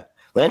 Yeah.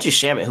 Landry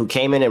Shamet, who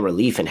came in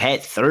relief and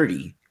had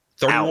 31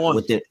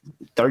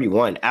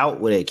 out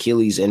with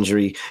Achilles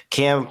injury.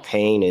 Cam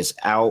Payne is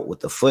out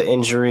with the foot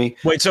injury.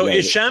 Wait, so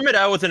is Shamet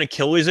out with an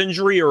Achilles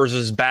injury or is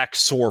his back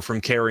sore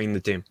from carrying the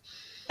team?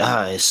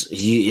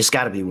 It's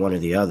got to be one or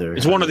the other.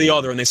 It's one or the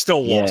other, and they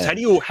still lost. How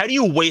do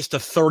you waste a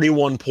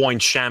 31-point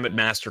Shamet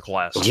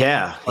masterclass?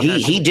 Yeah,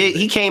 he did.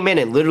 He came in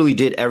and literally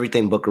did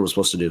everything Booker was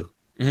supposed to do.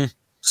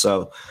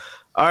 So.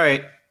 All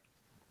right.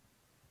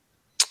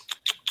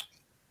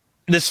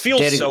 This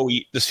feels so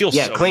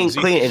clean easy.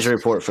 Clean injury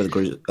report for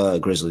the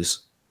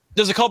Grizzlies.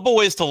 There's a couple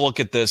ways to look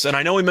at this, and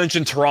I know we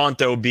mentioned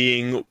Toronto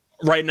being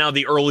right now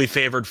the early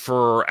favorite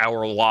for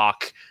our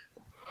lock.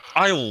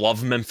 I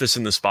love Memphis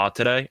in the spot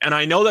today, and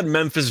I know that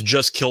Memphis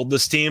just killed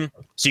this team,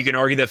 so you can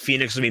argue that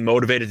Phoenix will be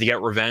motivated to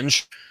get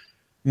revenge.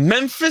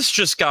 Memphis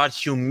just got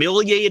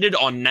humiliated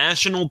on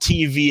national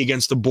TV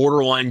against a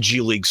borderline G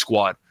League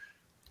squad.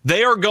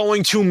 They are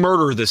going to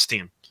murder this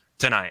team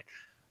tonight.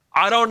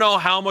 I don't know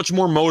how much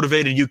more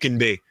motivated you can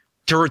be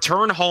to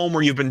return home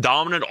where you've been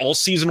dominant all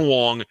season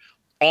long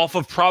off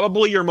of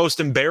probably your most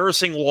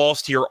embarrassing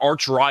loss to your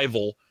arch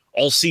rival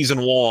all season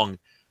long.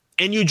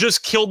 And you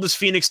just killed this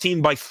Phoenix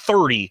team by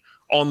 30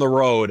 on the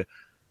road.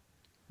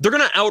 They're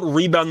going to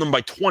out-rebound them by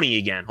 20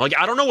 again. Like,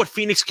 I don't know what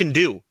Phoenix can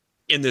do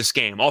in this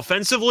game.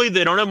 Offensively,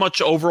 they don't have much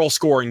overall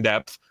scoring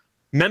depth.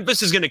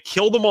 Memphis is going to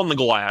kill them on the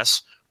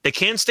glass. They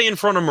can't stay in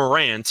front of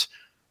Morant.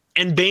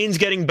 And Bane's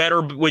getting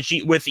better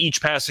with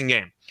each passing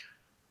game.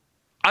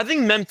 I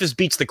think Memphis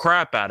beats the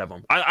crap out of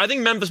them. I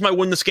think Memphis might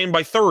win this game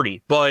by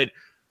 30, but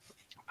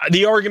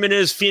the argument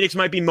is Phoenix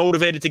might be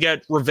motivated to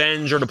get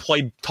revenge or to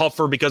play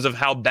tougher because of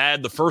how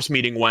bad the first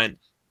meeting went.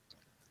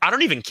 I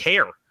don't even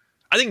care.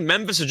 I think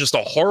Memphis is just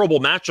a horrible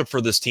matchup for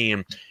this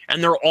team,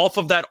 and they're off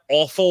of that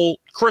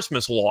awful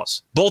Christmas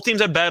loss. Both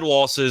teams had bad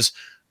losses,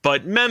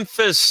 but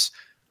Memphis,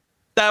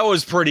 that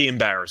was pretty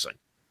embarrassing.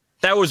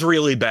 That was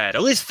really bad.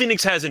 At least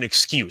Phoenix has an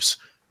excuse.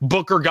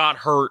 Booker got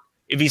hurt.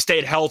 If he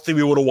stayed healthy,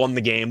 we would have won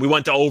the game. We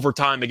went to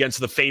overtime against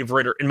the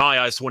favorite, or in my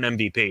eyes, to win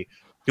MVP,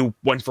 who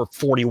went for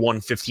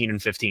 41, 15,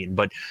 and 15.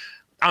 But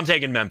I'm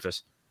taking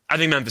Memphis. I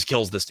think Memphis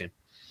kills this team.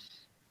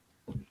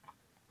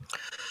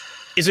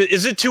 Is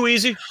it too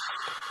easy?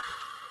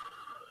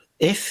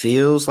 It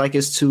feels like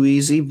it's too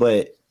easy,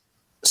 but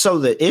so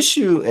the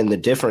issue and the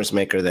difference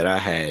maker that I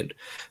had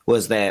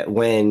was that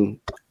when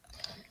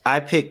I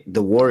picked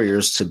the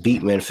Warriors to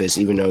beat Memphis,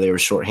 even though they were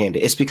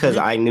shorthanded, it's because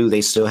I knew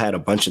they still had a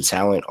bunch of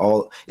talent,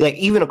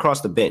 even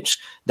across the bench,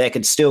 that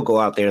could still go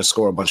out there and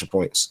score a bunch of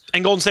points.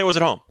 And Golden State was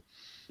at home.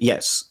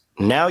 Yes.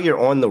 Now you're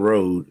on the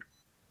road.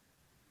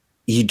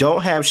 You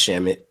don't have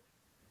Shamet.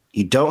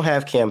 You don't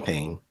have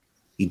Campaign.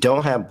 You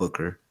don't have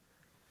Booker.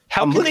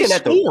 How can they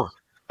score?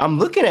 I'm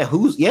looking at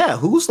who's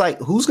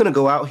going to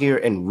go out here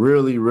and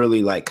really,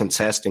 really like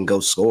contest and go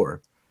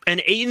score.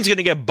 And Ayton's going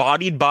to get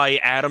bodied by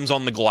Adams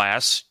on the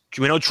glass.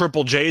 We know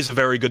Triple J is a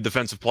very good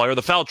defensive player.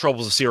 The foul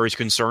trouble is a serious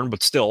concern,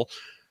 but still.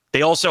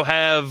 They also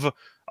have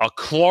a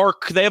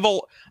Clark.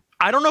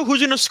 I don't know who's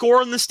going to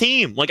score on this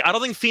team. Like, I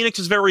don't think Phoenix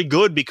is very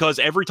good because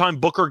every time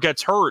Booker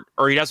gets hurt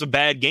or he has a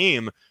bad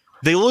game,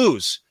 they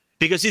lose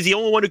because he's the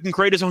only one who can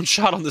create his own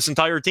shot on this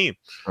entire team.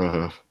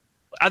 Mm-hmm.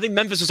 I think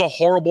Memphis is a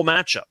horrible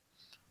matchup.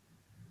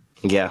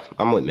 Yeah,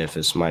 I'm with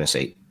Memphis,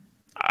 -8.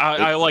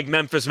 I like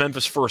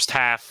Memphis first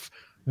half.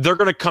 They're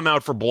going to come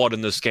out for blood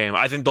in this game.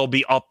 I think they'll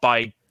be up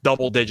by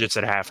double digits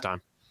at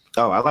halftime.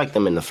 Oh, I like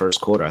them in the first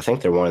quarter. I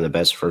think they're one of the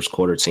best first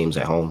quarter teams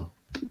at home.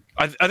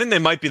 I think they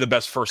might be the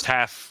best first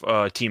half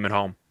team at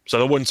home. So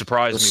that wouldn't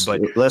surprise me.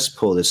 But let's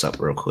pull this up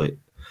real quick.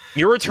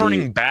 You're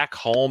returning back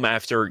home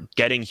after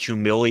getting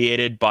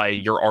humiliated by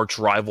your arch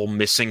rival,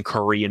 missing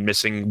Curry and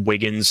missing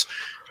Wiggins.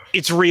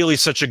 It's really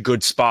such a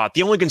good spot.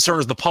 The only concern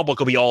is the public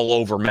will be all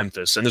over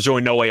Memphis, and there's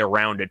really no way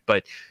around it.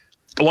 But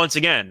once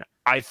again,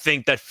 I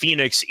think that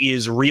Phoenix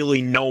is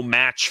really no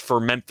match for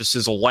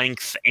Memphis's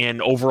length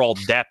and overall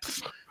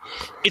depth.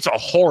 It's a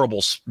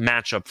horrible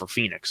matchup for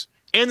Phoenix.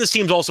 And this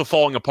team's also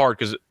falling apart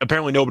because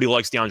apparently nobody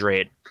likes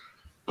DeAndre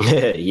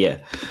Ayton. Yeah,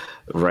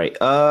 right.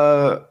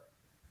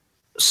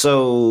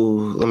 So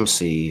let me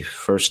see.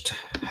 First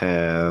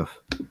half.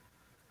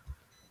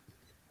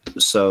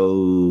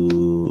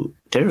 So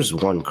there's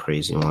one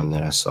crazy one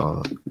that I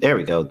saw. There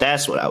we go.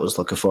 That's what I was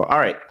looking for. All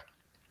right.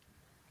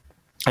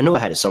 I knew I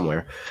had it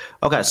somewhere.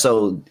 Okay,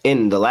 so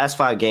in the last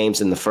 5 games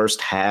in the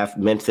first half,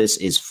 Memphis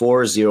is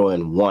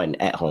 4-0-1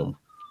 at home.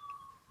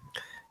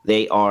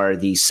 They are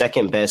the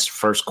second best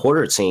first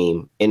quarter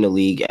team in the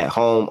league at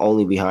home,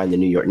 only behind the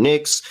New York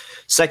Knicks.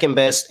 Second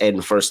best in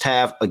the first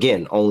half,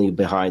 again, only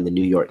behind the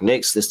New York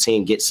Knicks. This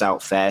team gets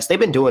out fast. They've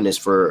been doing this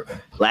for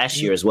last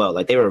year as well.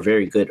 Like, they were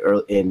very good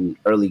in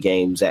early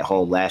games at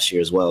home last year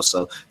as well.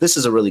 So this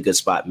is a really good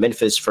spot.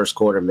 Memphis first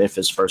quarter,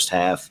 Memphis first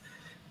half.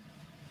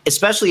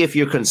 Especially if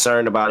you're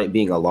concerned about it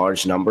being a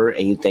large number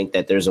and you think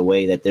that there's a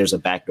way that there's a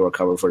backdoor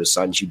cover for the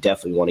Suns, you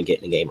definitely want to get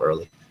in the game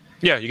early.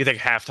 Yeah, you can take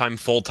halftime,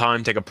 full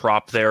time, take a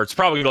prop there. It's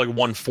probably like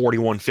 140,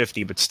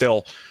 150, but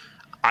still,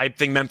 I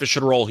think Memphis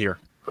should roll here.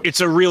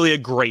 It's a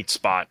great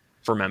spot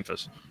for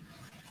Memphis.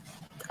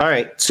 All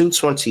right,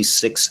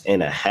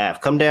 226.5.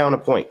 Come down a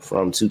point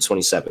from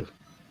 227.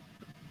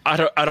 I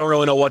don't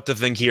really know what to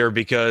think here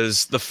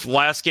because the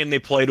last game they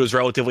played was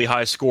relatively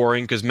high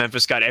scoring because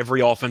Memphis got every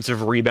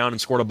offensive rebound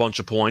and scored a bunch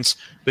of points,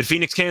 but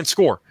Phoenix can't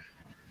score.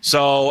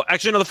 So,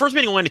 actually, no, the first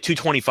meeting went to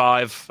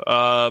 225.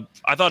 I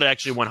thought it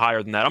actually went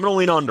higher than that. I'm going to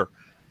lean under.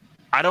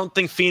 I don't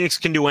think Phoenix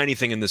can do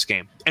anything in this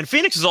game. And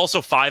Phoenix is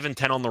also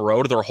 5-10 on the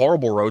road. They're a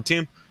horrible road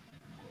team.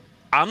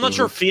 I'm not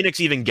sure if Phoenix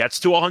even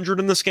gets to 100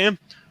 in this game.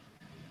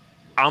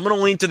 I'm going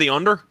to lean to the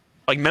under.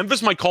 Like,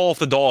 Memphis might call off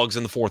the dogs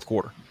in the fourth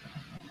quarter.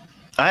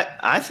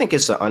 I think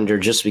it's an under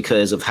just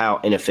because of how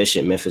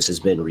inefficient Memphis has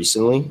been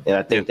recently. And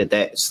I think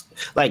that's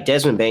like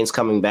Desmond Bane's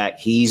coming back.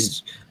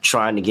 He's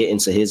trying to get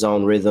into his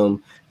own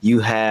rhythm. You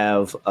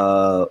have,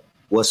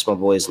 what's my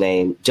boy's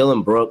name?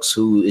 Dylan Brooks,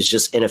 who is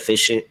just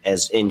inefficient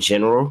as in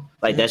general.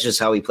 Like, that's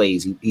just how he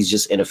plays. He's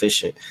just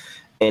inefficient.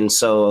 And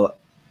so,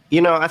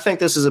 I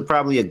think this is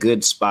probably a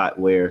good spot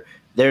where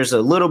there's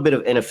a little bit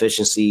of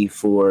inefficiency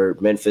for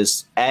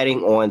Memphis,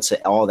 adding on to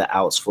all the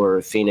outs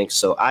for Phoenix.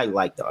 So I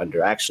like the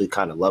under. I actually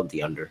kind of love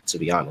the under, to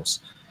be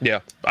honest. Yeah,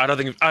 I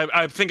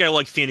think I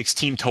like Phoenix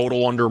team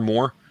total under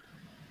more.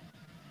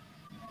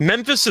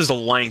 Memphis's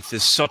length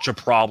is such a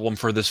problem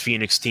for this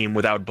Phoenix team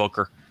without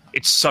Booker.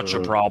 It's such a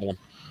problem.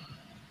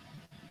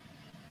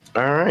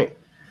 All right.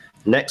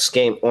 Next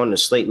game on the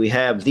slate, we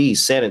have the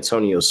San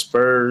Antonio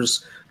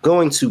Spurs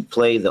going to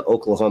play the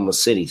Oklahoma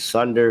City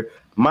Thunder.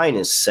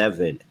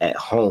 -7 at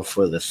home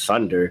for the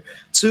Thunder.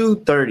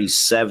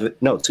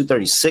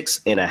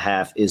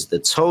 236.5 is the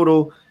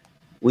total.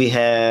 We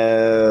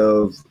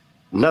have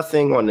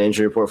nothing on the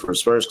injury report for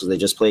Spurs because they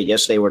just played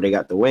yesterday where they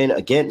got the win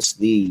against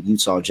the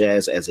Utah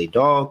Jazz as a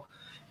dog.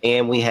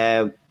 And we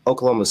have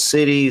Oklahoma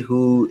City,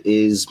 who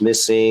is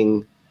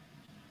missing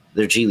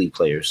their G League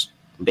players,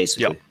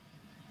 basically. Yep.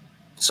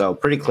 So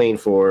pretty clean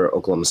for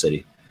Oklahoma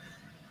City.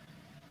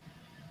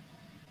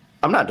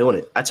 I'm not doing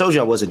it. I told you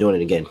I wasn't doing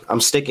it again.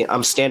 I'm standing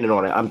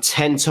on it. I'm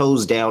 10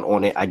 toes down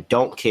on it. I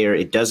don't care.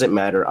 It doesn't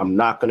matter. I'm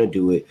not going to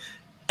do it.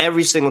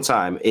 Every single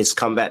time it's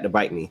come back to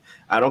bite me.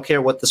 I don't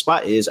care what the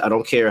spot is. I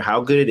don't care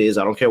how good it is.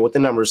 I don't care what the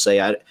numbers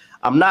say.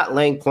 I'm not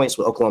laying points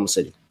with Oklahoma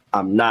City.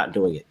 I'm not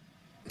doing it.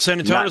 San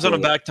Antonio's on a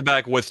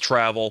back-to-back with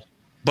travel,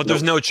 but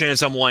there's no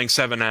chance I'm laying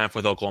 7.5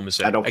 with Oklahoma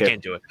City. I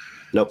can't do it.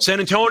 Nope. San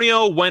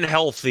Antonio, when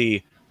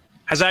healthy,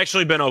 has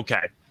actually been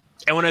okay.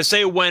 And when I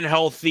say when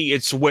healthy,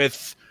 it's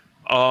with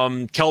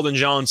Keldon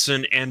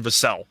Johnson and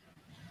Vassell.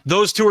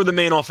 Those two are the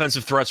main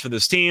offensive threats for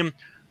this team.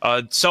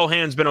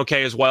 Sohan's been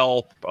okay as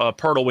well.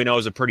 Pirtle, we know,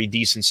 is a pretty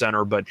decent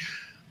center, but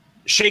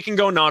Shea can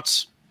go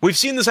nuts. We've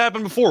seen this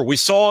happen before. We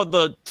saw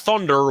the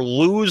Thunder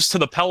lose to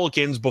the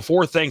Pelicans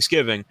before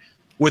Thanksgiving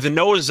with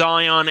no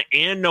Zion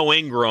and no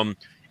Ingram,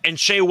 and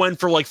Shea went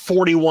for like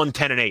 41,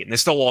 10, and 8, and they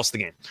still lost the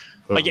game.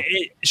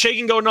 Shea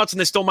can go nuts, and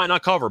they still might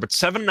not cover, but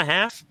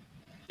 7.5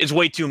 is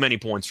way too many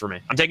points for me.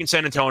 I'm taking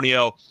San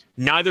Antonio.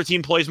 Neither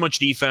team plays much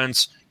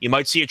defense. You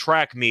might see a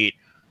track meet.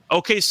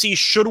 OKC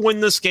should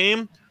win this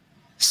game.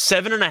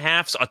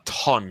 7.5's a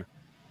ton.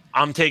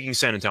 I'm taking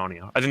San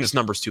Antonio. I think this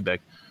number's too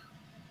big.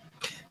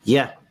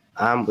 Yeah,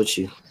 I'm with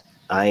you.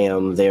 I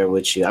am there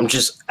with you.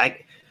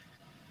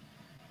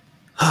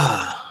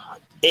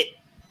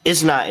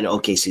 It's not in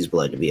OKC's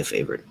blood to be a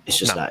favorite. It's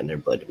just not in their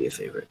blood to be a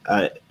favorite.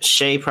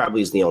 Shea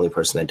probably is the only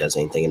person that does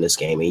anything in this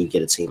game, and you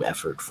get a team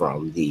effort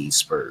from the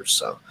Spurs.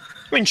 So,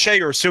 I mean, Shea,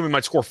 you're assuming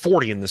might score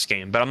 40 in this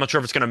game, but I'm not sure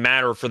if it's going to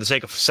matter for the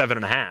sake of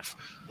 7.5.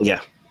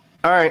 Yeah.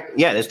 All right.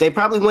 Yeah, they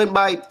probably win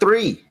by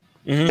 3.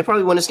 Mm-hmm. They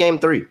probably win this game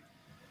 3.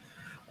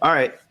 All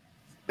right.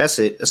 That's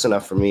it. That's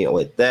enough for me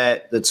with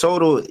that. The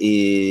total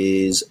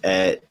is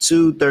at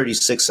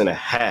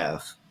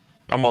 236.5.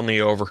 I'm on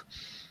the over.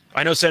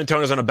 I know San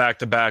Antonio's on a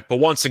back-to-back, but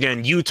once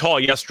again, Utah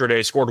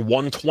yesterday scored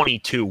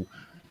 122.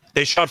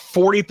 They shot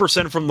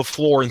 40% from the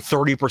floor and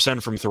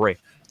 30% from 3.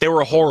 They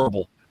were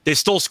horrible. They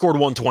still scored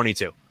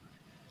 122.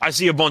 I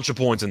see a bunch of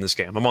points in this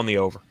game. I'm on the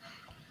over.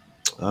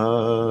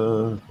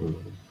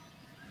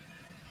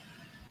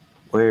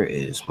 Where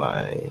is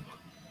my...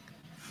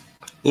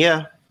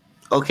 Yeah.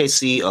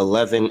 OKC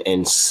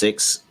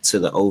 11-6 to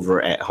the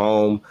over at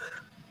home.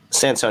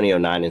 San Antonio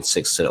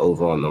 9-6 to the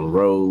over on the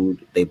road.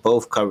 They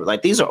both cover.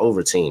 Like, these are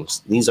over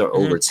teams. These are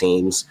over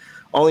teams.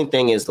 Only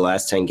thing is the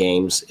last 10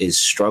 games is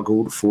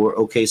struggled for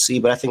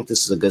OKC, but I think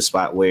this is a good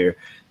spot where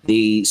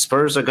the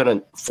Spurs are going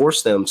to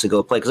force them to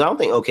go play, because I don't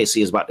think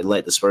OKC is about to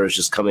let the Spurs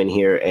just come in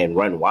here and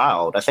run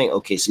wild. I think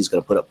OKC is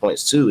going to put up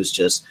points too. It's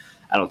just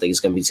I don't think it's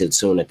going to be too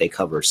soon that they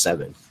cover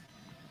 7.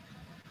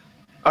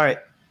 All right.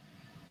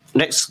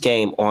 Next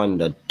game on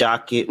the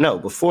docket. No,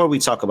 before we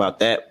talk about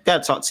that,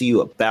 got to talk to you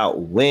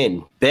about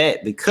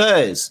WynnBET,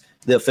 because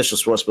the official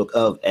sportsbook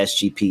of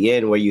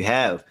SGPN, where you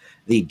have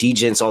the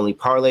DGens only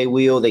parlay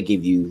wheel. They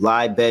give you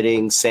live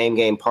betting, same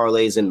game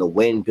parlays, and the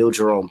Wynn build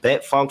your own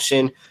bet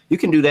function. You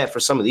can do that for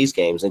some of these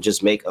games and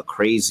just make a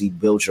crazy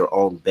build your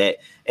own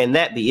bet, and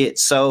that be it.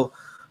 So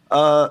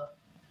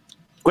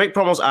great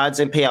promos, odds,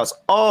 and payouts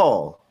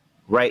all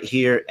right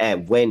here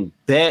at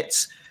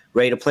WynnBET.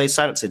 Ready to play?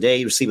 Sign up today.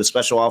 You receive a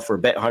special offer.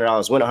 Bet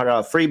 $100, win a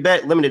 $100 free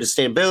bet. Limited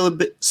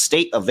to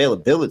state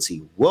availability.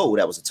 Whoa,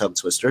 that was a tongue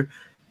twister.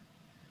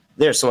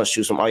 There's so much to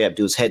choose from. All you have to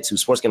do is head to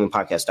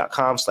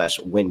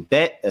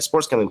sportsgamblingpodcast.com/WynnBET. That's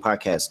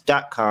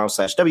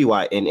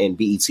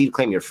sportsgamblingpodcast.com/WYNNBET to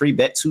claim your free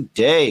bet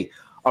today.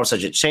 All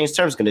subject to change.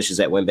 Terms and conditions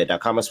at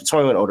WynnBET.com. Must be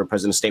 21 older.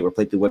 Present state where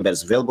playthrough WynnBET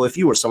is available. If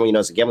you or someone you know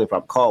is a gambling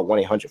problem, call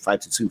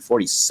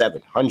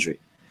 1-800-522-4700.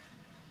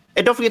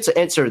 And don't forget to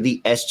enter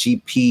the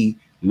SGP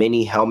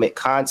mini helmet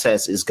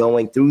contest. Is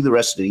going through the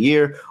rest of the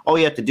year. All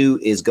you have to do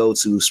is go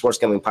to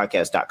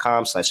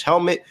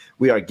sportsgamblingpodcast.com/helmet.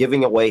 We are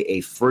giving away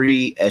a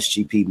free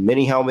SGP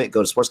mini helmet.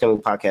 Go to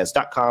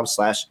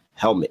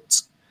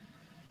sportsgamblingpodcast.com/helmet.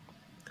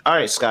 All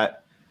right,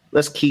 Scott,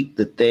 let's keep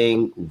the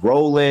thing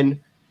rolling.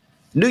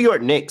 New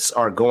York Knicks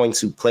are going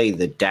to play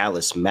the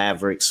Dallas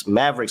Mavericks.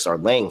 Mavericks are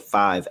laying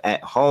 5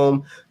 at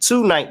home.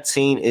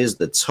 219 is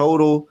the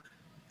total.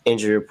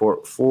 Injury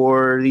report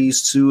for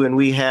these two, and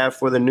we have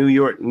for the New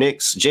York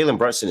Knicks, Jalen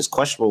Brunson is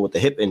questionable with the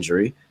hip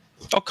injury.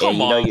 Oh,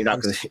 come on.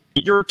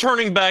 You're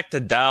returning back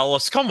to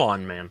Dallas. Come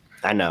on, man.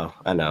 I know.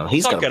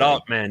 He's going to play.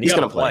 Up, man. He's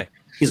going to play.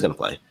 He's going to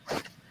play.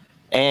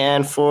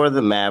 And for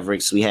the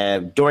Mavericks, we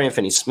have Dorian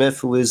Finney-Smith,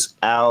 who is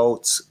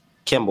out.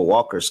 Kemba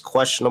Walker's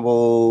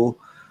questionable.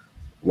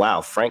 Wow,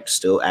 Frank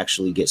still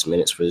actually gets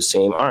minutes for this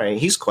team. All right,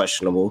 he's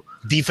questionable.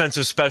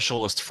 Defensive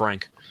specialist,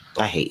 Frank.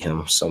 I hate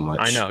him so much.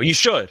 I know. You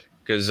should.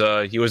 Because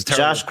he was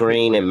terrible. Josh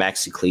Green and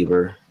Maxi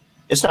Kleber.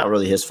 It's not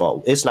really his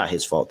fault. It's not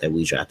his fault that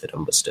we drafted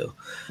him, but still.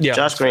 Yeah,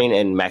 Josh Green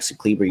and Maxi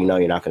Kleber, you're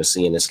not going to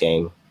see in this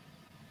game.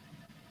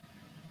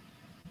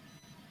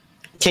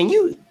 Can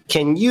you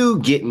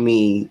get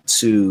me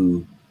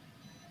to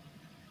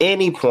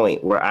any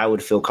point where I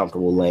would feel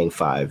comfortable laying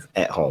 5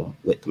 at home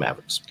with the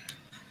Mavericks?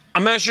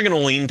 I'm actually going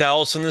to lean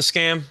Dallas in this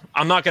game.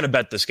 I'm not going to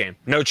bet this game.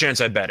 No chance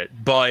I bet it.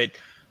 But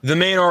the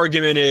main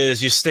argument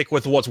is you stick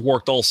with what's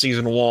worked all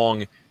season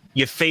long.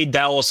 you fade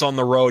Dallas on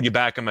the road, you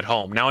back them at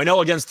home. Now, I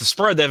know against the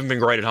spread, they haven't been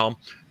great at home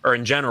or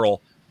in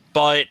general,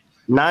 but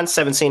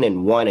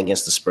 9-17-1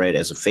 against the spread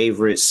as a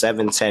favorite,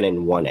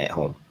 7-10-1 at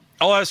home.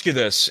 I'll ask you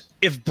this.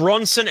 If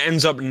Brunson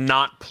ends up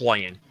not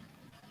playing,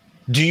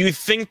 do you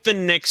think the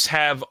Knicks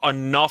have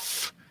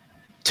enough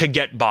to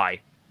get by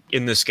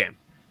in this game?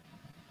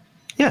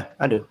 Yeah,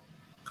 I do.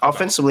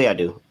 Offensively, I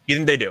do. You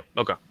think they do?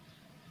 Okay.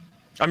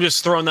 I'm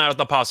just throwing that at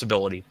the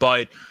possibility.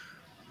 But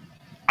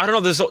I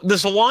don't know.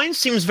 This line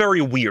seems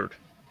very weird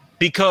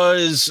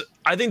because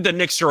I think the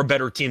Knicks are a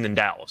better team than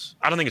Dallas.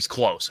 I don't think it's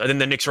close. I think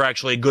the Knicks are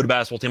actually a good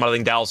basketball team. I don't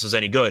think Dallas is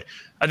any good.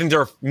 I think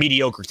they're a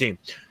mediocre team.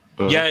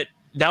 Yet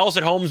Dallas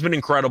at home has been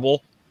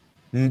incredible.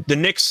 The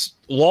Knicks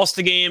lost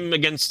the game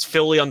against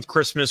Philly on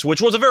Christmas,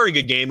 which was a very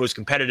good game. It was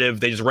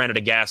competitive. They just ran out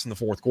of gas in the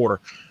fourth quarter.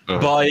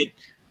 But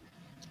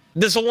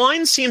this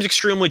line seems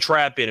extremely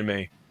trappy to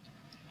me.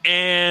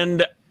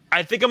 And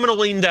I think I'm going to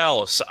lean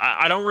Dallas.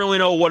 I don't really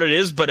know what it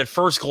is, but at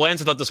first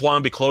glance, I thought this line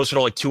would be closer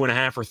to like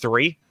 2.5 or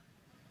 3.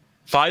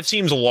 5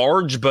 seems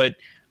large, but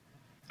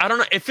I don't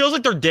know. It feels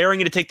like they're daring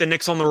you to take the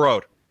Knicks on the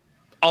road.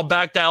 I'll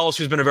back Dallas,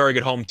 who's been a very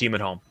good home team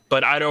at home,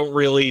 but I don't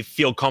really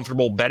feel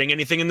comfortable betting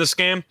anything in this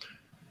game.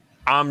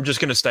 I'm just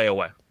going to stay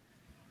away,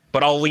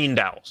 but I'll lean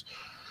Dallas.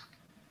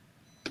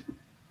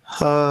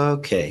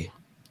 Okay.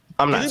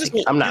 I'm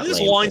not. This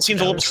line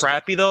seems a little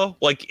trappy, though.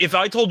 Like, if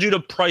I told you to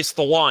price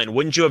the line,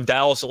 wouldn't you have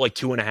Dallas at like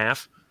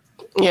 2.5?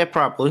 Yeah,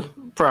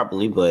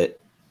 probably, but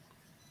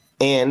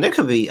there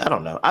could be. I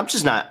don't know. I'm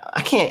just not.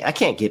 I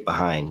can't get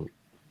behind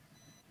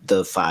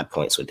the 5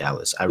 points with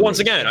Dallas. Once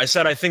again, I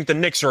said I think the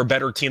Knicks are a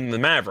better team than the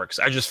Mavericks.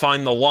 I just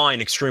find the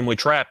line extremely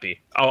trappy.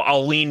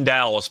 I'll lean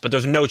Dallas, but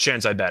there's no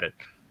chance I bet it.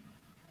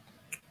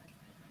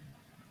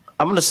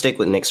 I'm going to stick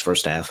with Knicks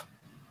first half.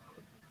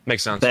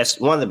 Makes sense.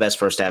 One of the best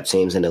first half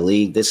teams in the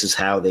league. This is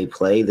how they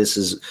play.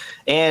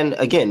 And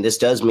again, this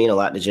does mean a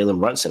lot to Jalen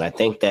Brunson. I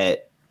think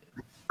that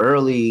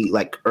early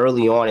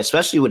on,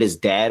 especially with his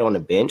dad on the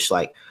bench,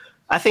 I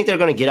think they're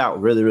going to get out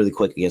really, really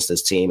quick against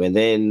this team. And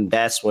then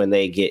that's when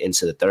they get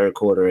into the third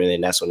quarter, and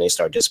then that's when they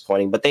start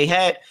disappointing. But they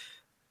had,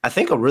 I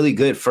think, a really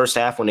good first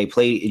half when they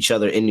played each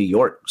other in New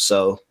York.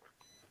 So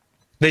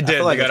they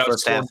did. They got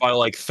outscored by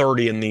like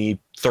 30 in the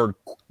third.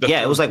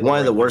 It was like one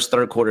of the worst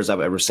third quarters I've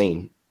ever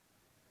seen.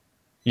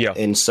 Yeah.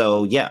 And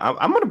so,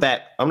 I'm going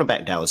to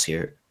back Dallas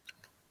here.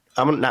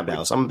 I'm not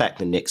Dallas. I'm going to back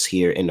the Knicks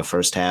here in the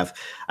first half.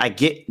 I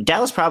get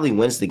Dallas probably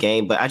wins the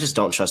game, but I just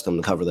don't trust them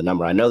to cover the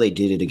number. I know they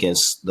did it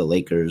against the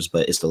Lakers,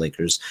 but it's the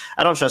Lakers.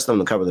 I don't trust them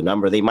to cover the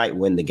number. They might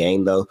win the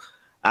game, though.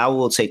 I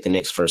will take the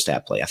Knicks first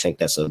half play. I think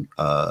that's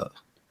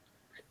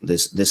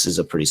this is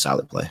a pretty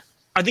solid play.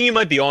 I think you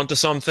might be onto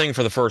something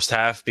for the first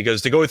half,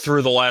 because to go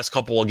through the last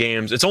couple of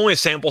games, it's only a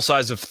sample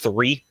size of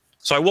 3.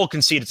 So I will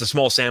concede it's a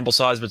small sample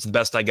size, but it's the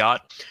best I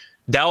got.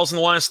 Dallas in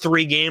the last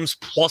 3 games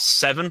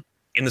 +7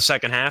 in the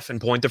second half in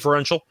point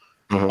differential.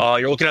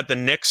 You're looking at the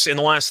Knicks in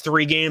the last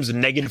 3 games, a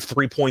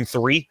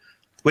 -3.3.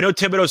 We know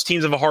Thibodeau's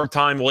teams have a hard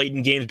time late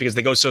in games because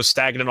they go so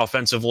stagnant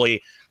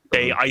offensively.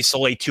 They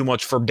isolate too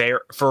much for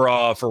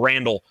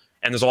Randall,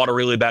 and there's a lot of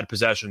really bad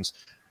possessions.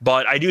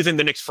 But I do think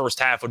the Knicks first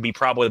half would be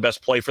probably the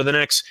best play for the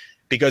Knicks,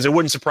 because it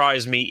wouldn't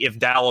surprise me if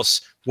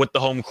Dallas, with the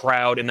home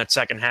crowd in that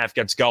second half,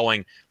 gets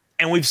going.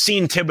 And we've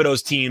seen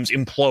Thibodeau's teams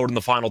implode in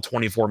the final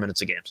 24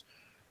 minutes of games.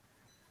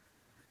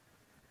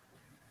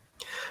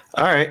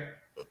 All right.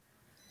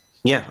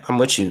 Yeah, I'm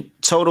with you.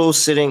 Total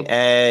sitting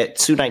at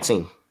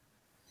 219.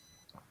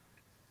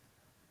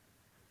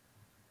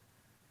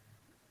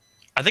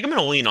 I think I'm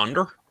going to lean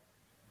under.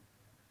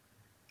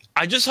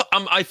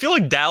 I feel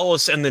like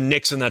Dallas and the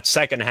Knicks in that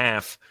second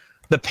half,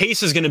 the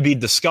pace is going to be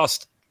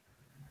discussed.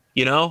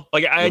 You know,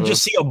 I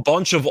just see a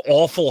bunch of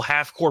awful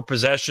half-court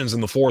possessions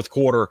in the fourth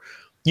quarter.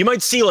 You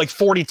might see like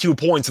 42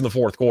 points in the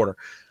fourth quarter.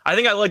 I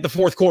think I like the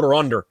fourth quarter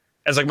under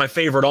as like my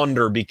favorite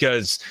under,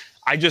 because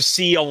I just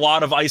see a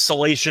lot of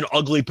isolation,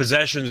 ugly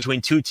possessions between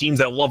two teams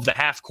that love the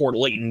half court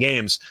late in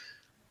games.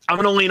 I'm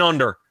going to lean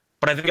under,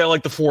 but I think I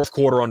like the fourth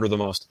quarter under the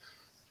most.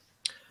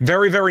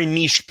 Very, very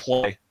niche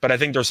play, but I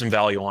think there's some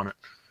value on it.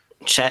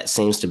 Chat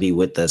seems to be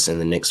with us in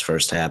the Knicks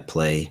first half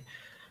play.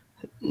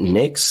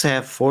 Knicks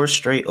have 4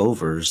 straight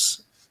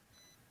overs.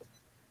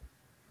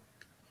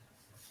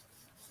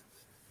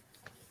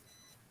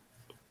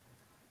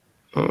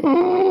 I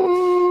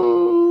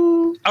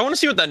want to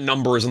see what that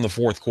number is in the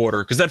fourth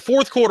quarter, because that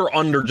fourth quarter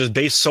under, just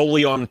based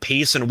solely on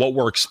pace and what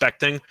we're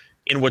expecting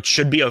in what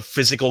should be a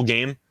physical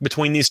game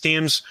between these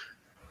teams,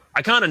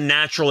 I kind of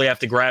naturally have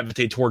to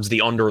gravitate towards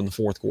the under in the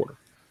fourth quarter.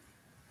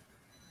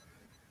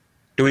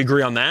 Do we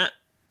agree on that?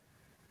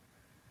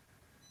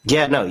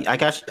 Yeah, no, I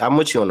got you. I'm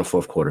with you on the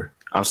fourth quarter.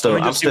 I'm still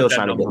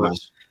trying to get mine.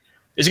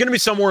 It's going to be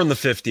somewhere in the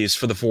 50s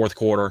for the fourth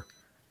quarter.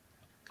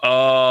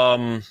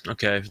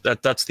 Okay,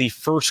 that's the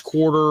first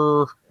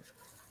quarter.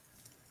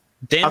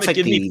 Damn it,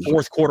 give me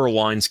fourth quarter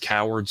lines,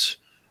 cowards.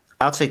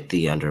 I'll take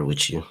the under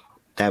with you.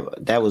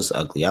 That was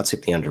ugly. I'll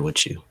take the under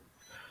with you.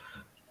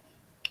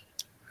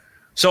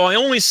 So I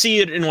only see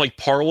it in like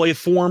parlay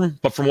form,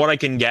 but from what I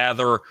can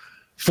gather,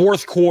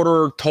 Fourth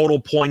quarter total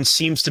points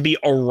seems to be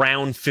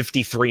around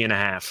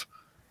 53.5,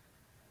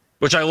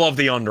 which I love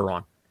the under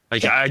on.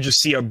 Like I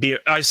just see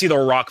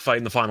the rock fight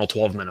in the final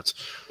 12 minutes.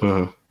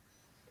 Mm-hmm.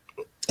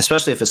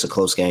 Especially if it's a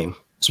close game.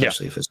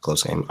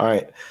 All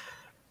right.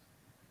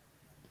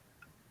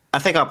 I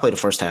think I'll play the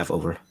first half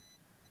over.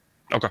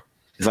 Okay.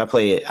 If I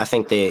play it, I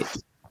think that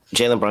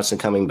Jalen Brunson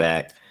coming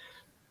back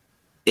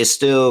is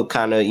still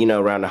kind of,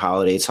 around the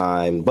holiday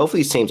time. Both of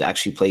these teams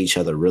actually play each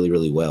other really,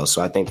 really well.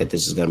 So I think that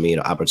this is going to be an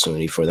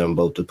opportunity for them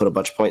both to put a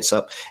bunch of points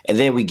up. And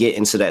then we get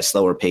into that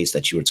slower pace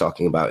that you were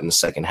talking about in the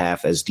second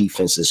half as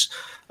defenses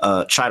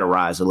try to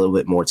rise a little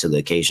bit more to the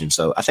occasion.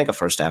 So I think a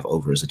first half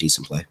over is a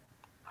decent play.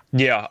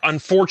 Yeah.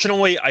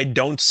 Unfortunately, I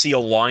don't see a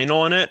line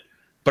on it,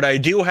 but I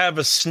do have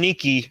a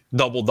sneaky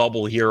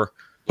double-double here.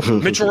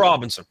 Mitchell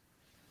Robinson.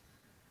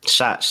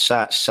 Shot.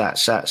 I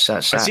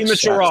see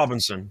Mitchell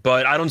Robinson,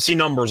 but I don't see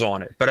numbers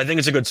on it. But I think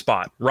it's a good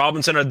spot.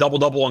 Robinson had a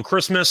double-double on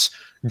Christmas.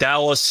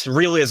 Dallas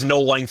really has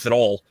no length at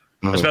all,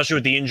 especially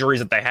with the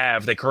injuries that they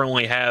have. They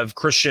currently have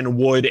Christian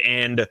Wood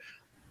and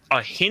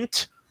a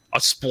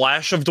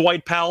splash of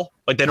Dwight Powell.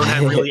 Like they don't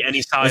have really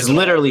any size. It's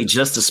literally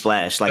just a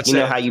splash. Like,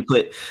 that's how you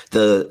put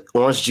the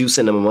orange juice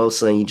in the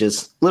mimosa and you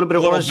just a little bit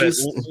of orange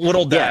juice.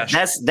 Little dash.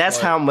 Yeah, that's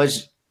how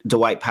much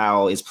Dwight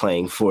Powell is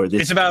playing for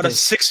this. It's about a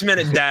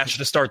 6-minute dash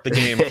to start the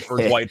game for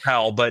Dwight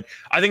Powell, but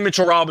I think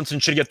Mitchell Robinson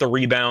should get the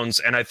rebounds,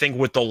 and I think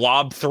with the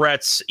lob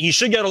threats, he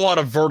should get a lot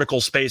of vertical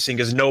spacing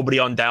because nobody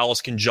on Dallas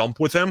can jump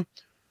with him.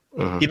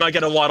 He might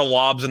get a lot of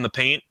lobs in the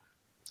paint.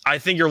 I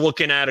think you're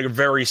looking at a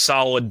very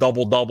solid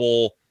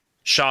double-double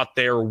shot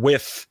there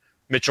with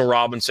Mitchell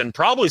Robinson,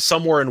 probably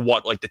somewhere in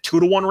like the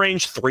 2-to-1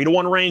 range,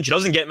 3-to-1 range. He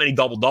doesn't get many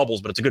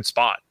double-doubles, but it's a good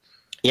spot.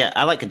 Yeah,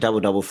 I like a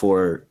double-double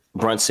for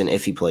Brunson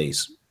if he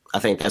plays. I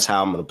think that's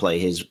how I'm going to play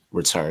his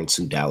return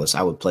to Dallas.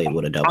 I would play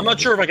with a double. I'm not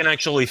sure if I can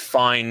actually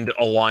find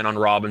a line on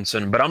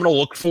Robinson, but I'm going to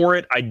look for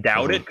it. I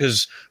doubt it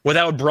because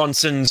without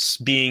Brunson's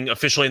being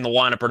officially in the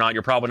lineup or not,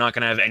 you're probably not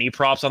going to have any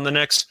props on the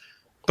Knicks.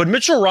 But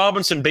Mitchell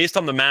Robinson, based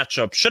on the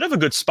matchup, should have a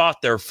good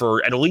spot there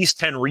for at least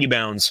 10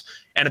 rebounds.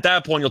 And at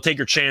that point, you'll take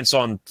your chance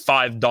on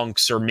 5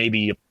 dunks or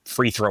maybe a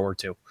free throw or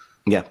 2.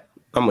 Yeah,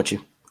 I'm with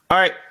you. All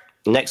right,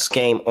 next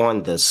game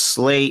on the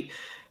slate.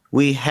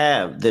 We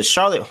have the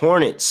Charlotte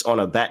Hornets on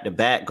a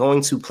back-to-back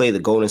going to play the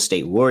Golden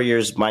State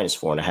Warriors,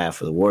 -4.5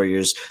 for the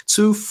Warriors.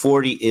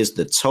 240 is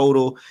the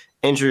total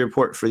injury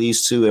report for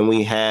these two. And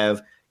we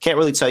can't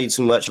really tell you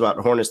too much about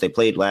the Hornets. They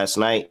played last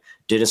night.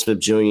 Dennis Smith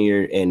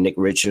Jr. and Nick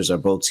Richards are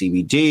both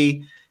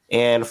TBD.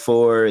 And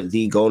for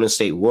the Golden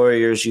State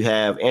Warriors, you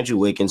have Andrew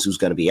Wiggins, who's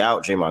going to be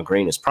out. Draymond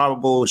Green is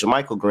probable.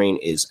 JaMychal Green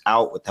is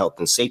out with health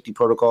and safety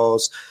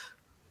protocols.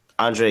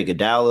 Andre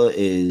Iguodala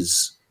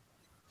is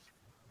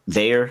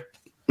there.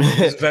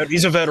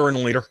 He's a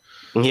veteran leader.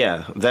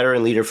 Yeah,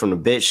 veteran leader from the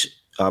bench,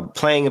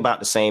 playing about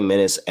the same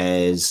minutes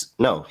as –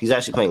 no, he's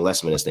actually playing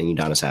less minutes than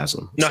Udonis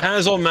Haslem. No,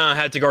 Haslem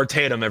had to guard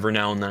Tatum every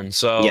now and then.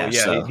 So,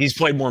 he's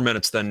played more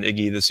minutes than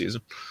Iggy this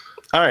season.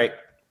 All right.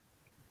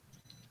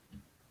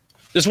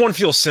 This one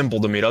feels simple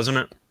to me, doesn't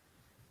it?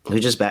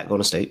 We just back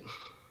Golden State.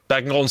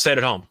 Back in Golden State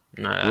at home.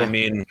 I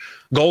mean,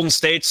 Golden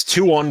State's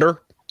 2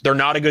 under. They're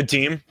not a good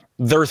team.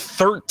 They're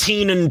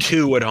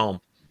 13-2 at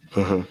home.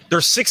 They're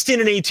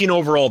 16-18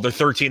 overall. They're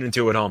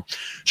 13-2 at home.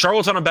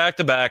 Charlotte's on a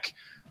back-to-back.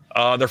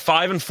 They're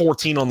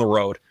 5-14 on the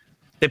road.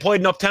 They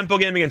played an up-tempo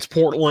game against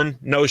Portland.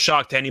 No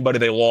shock to anybody.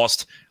 They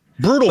lost.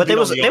 Brutal. But they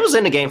was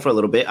in the game for a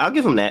little bit. I'll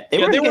give them that. They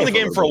were in the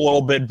game for a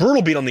little bit.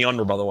 Brutal beat on the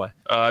under, by the way.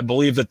 I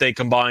believe that they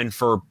combined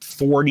for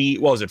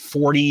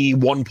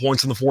 41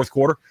 points in the fourth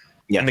quarter.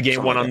 Yeah, and the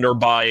game went under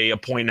by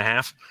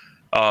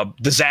 1.5.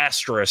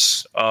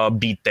 Disastrous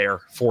beat there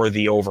for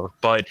the over.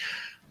 But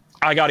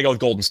I got to go with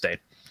Golden State.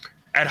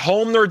 At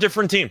home, they're a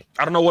different team.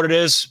 I don't know what it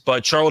is,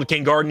 but Charlotte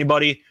can't guard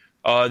anybody.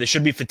 They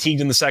should be fatigued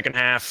in the second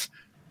half.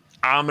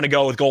 I'm going to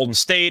go with Golden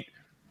State.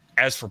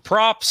 As for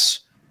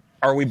props,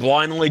 are we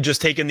blindly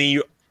just taking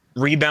the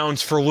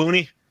rebounds for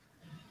Looney?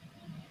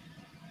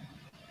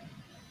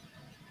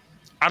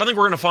 I don't think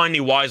we're going to find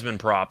any Wiseman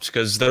props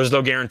because there's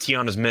no guarantee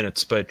on his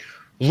minutes, but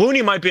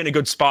Looney might be in a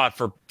good spot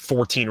for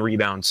 14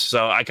 rebounds.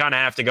 So I kind of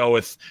have to go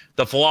with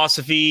the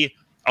philosophy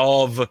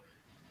of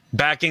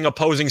backing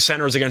opposing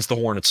centers against the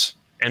Hornets.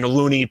 And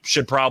Looney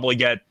should probably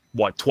get,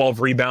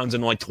 12 rebounds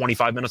in like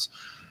 25 minutes?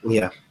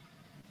 Yeah.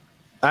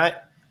 I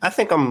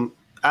think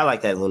I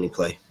like that Looney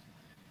play.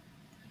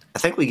 I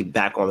think we get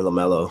back on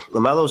LaMelo.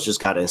 LaMelo's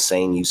just got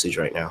insane usage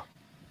right now.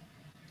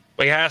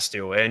 He has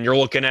to. And you're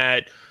looking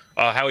at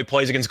how he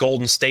plays against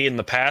Golden State in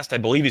the past. I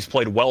believe he's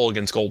played well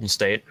against Golden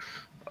State.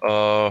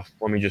 Let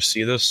me just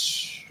see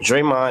this.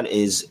 Draymond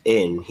is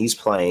in. He's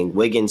playing.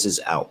 Wiggins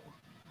is out.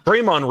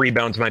 Draymond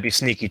rebounds might be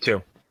sneaky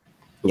too.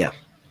 Yeah.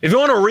 If you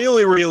want a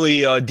really,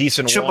 really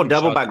decent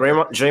triple-double by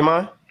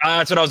Draymond?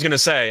 That's what I was going to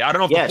say. I don't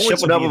know if the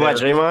triple-double by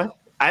Draymond.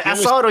 I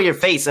saw it on your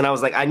face, and I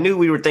was like, I knew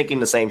we were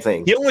thinking the same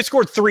thing. He only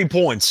scored 3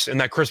 points in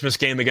that Christmas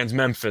game against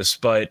Memphis,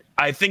 but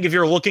I think if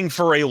you're looking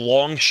for a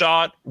long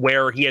shot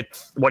where he had,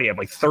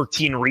 like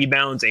 13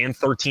 rebounds and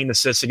 13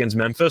 assists against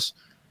Memphis?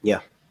 Yeah.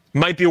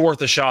 Might be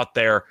worth a shot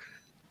there.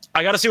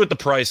 I got to see what the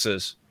price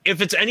is.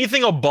 If it's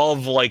anything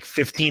above like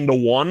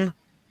 15-1,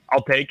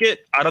 I'll take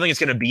it. I don't think it's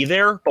going to be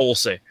there, but we'll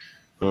see.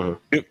 Mm-hmm.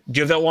 Do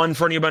you have that one in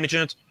front of you by any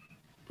chance?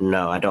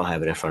 No, I don't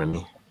have it in front of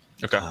me.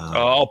 Okay.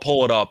 I'll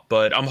pull it up,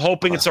 but I'm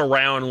hoping it's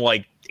around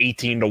like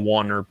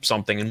 18-1 or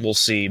something, and we'll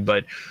see.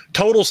 But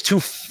totals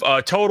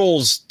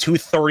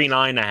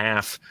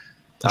 239.5.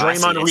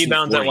 Draymond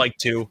rebounds at like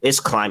 2. It's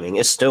climbing.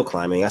 It's still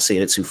climbing. I see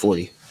it at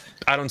 240.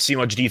 I don't see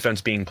much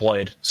defense being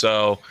played.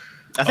 So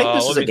I think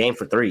this is a game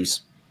for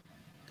threes.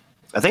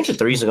 I think the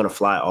threes are going to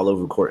fly all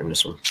over the court in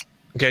this one.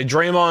 Okay,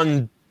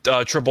 Draymond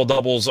triple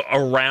doubles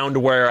around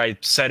where I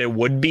said it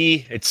would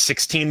be. It's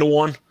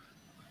 16-1,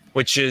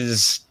 which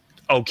is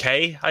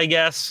okay, I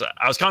guess.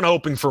 I was kind of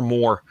hoping for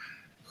more.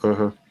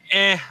 Mm-hmm.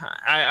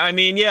 I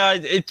mean, yeah,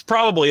 it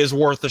probably is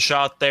worth a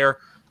shot there.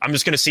 I'm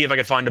just going to see if I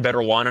can find a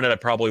better line on it. I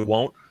probably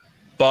won't.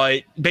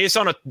 But based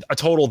on a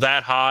total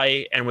that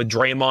high, and with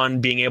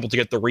Draymond being able to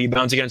get the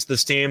rebounds against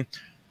this team,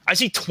 I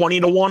see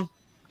 20-1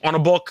 on a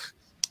book.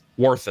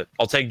 Worth it.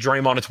 I'll take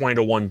Draymond a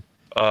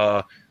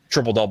 20-1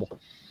 triple-double.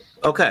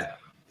 Okay.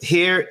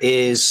 Here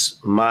is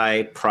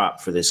my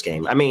prop for this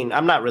game. I mean,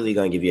 I'm not really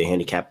going to give you a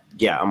handicap.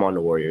 Yeah, I'm on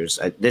the Warriors.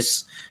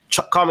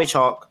 Call me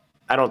chalk.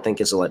 I don't think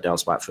it's a letdown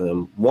spot for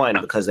them. One,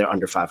 because they're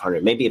under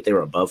 500. Maybe if they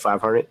were above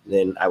 500,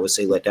 then I would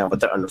say letdown, but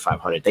they're under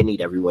 500. They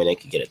need every win they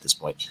could get at this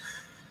point.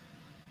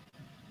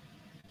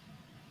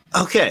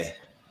 Okay.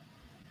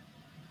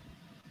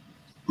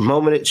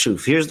 Moment of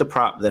truth. Here's the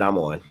prop that I'm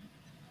on.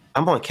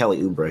 I'm on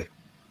Kelly Oubre.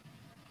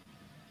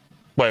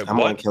 Wait, I'm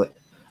on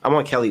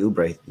Kelly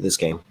Oubre this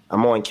game.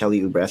 I'm on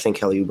Kelly Oubre. I think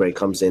Kelly Oubre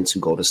comes into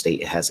Golden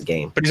State and has a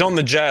game. But he's on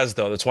the Jazz,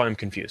 though. That's why I'm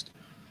confused.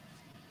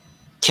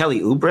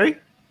 Kelly Oubre?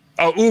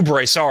 Oh,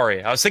 Oubre,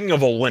 sorry. I was thinking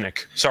of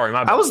Olynyk. Sorry,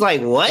 my bad. I was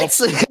like, what?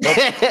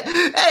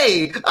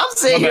 Hey, I'm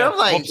sitting here. I'm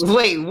like,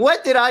 wait,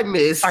 what did I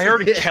miss? I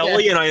heard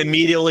Kelly, and I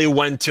immediately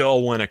went to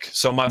Olynyk.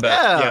 So my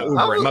bad. Yeah,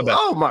 Oubre, my bad.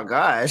 Oh, my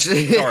gosh.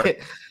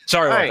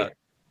 Sorry about that.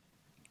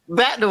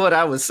 Back to what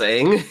I was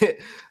saying.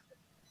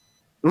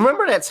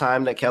 Remember that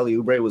time that Kelly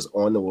Oubre was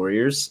on the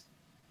Warriors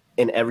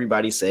and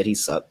everybody said he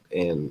sucked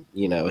and,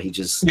 he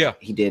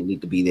didn't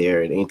need to be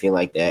there and anything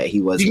like that.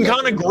 He wasn't. You can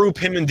kind of group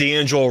him and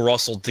D'Angelo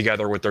Russell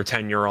together with their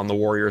tenure on the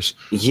Warriors.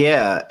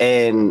 Yeah,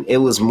 and it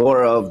was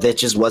more of that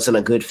just wasn't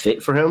a good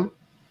fit for him,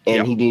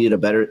 and he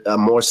needed a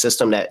more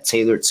system that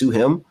tailored to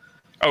him.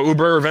 Oh,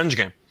 Oubre revenge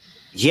game.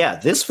 Yeah,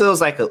 this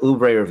feels like a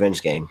Oubre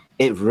revenge game.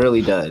 It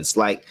really does.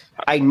 Like,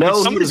 I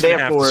know he was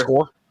there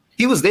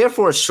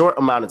for a short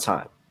amount of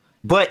time.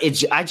 But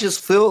I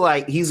just feel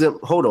like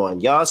hold on.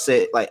 Y'all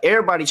said, like,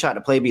 everybody tried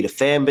to play me. The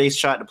fan base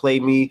tried to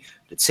play me.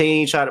 The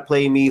team tried to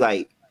play me.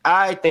 Like,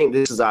 I think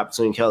this is the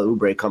opportunity Kelly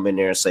Oubre come in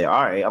there and say,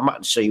 all right, I'm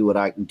about to show you what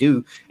I can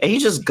do. And he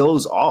just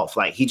goes off.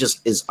 Like, he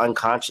just is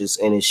unconscious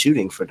and is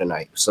shooting for the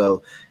night.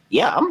 So,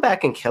 yeah, I'm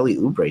backing Kelly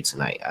Oubre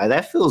tonight.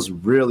 That feels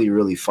really,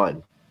 really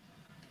fun.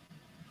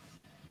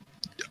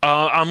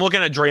 I'm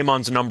looking at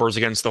Draymond's numbers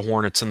against the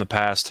Hornets in the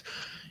past.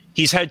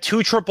 He's had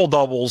 2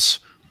 triple-doubles.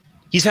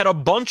 He's had a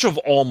bunch of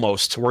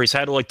almost where he's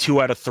had like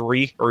 2 out of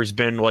 3, or he's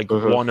been like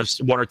one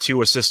or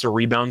 2 assists or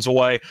rebounds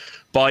away.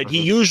 But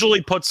he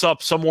usually puts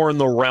up somewhere in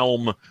the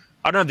realm.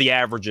 I don't have the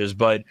averages,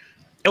 but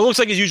it looks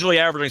like he's usually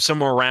averaging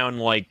somewhere around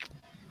like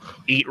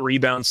 8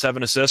 rebounds,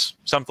 7 assists,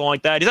 something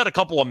like that. He's had a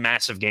couple of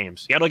massive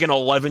games. He had like an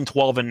 11,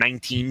 12, and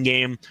 19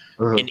 game,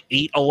 an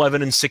 8,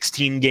 11, and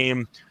 16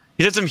 game.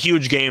 He's had some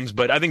huge games,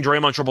 but I think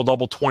Draymond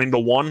triple-double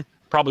 20-1,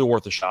 probably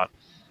worth a shot.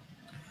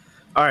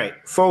 All right,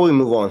 before we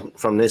move on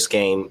from this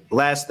game,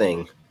 last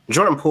thing,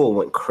 Jordan Poole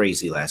went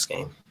crazy last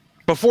game.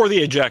 Before the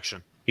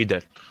ejection, he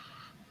did.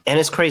 And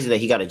it's crazy that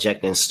he got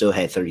ejected and still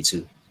had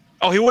 32.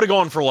 Oh, he would have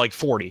gone for like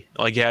 40,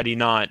 like had he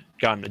not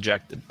gotten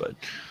ejected. But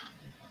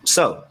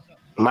so,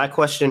 my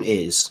question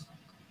is,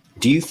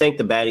 do you think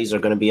the baddies are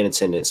going to be in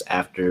attendance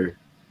after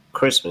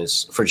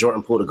Christmas for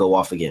Jordan Poole to go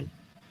off again?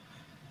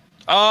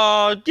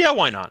 Yeah,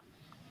 why not?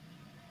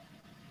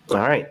 All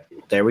right.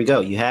 There we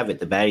go. You have it.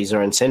 The baddies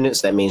are in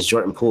attendance. That means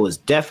Jordan Poole is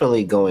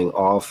definitely going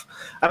off.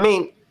 I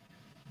mean,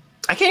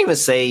 I can't even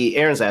say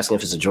Aaron's asking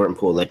if it's a Jordan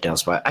Poole letdown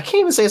spot. I can't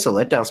even say it's a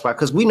letdown spot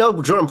because we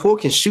know Jordan Poole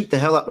can shoot the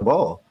hell out the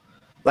ball.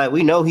 Like,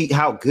 we know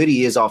how good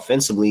he is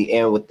offensively.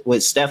 And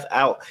with Steph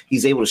out,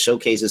 he's able to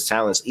showcase his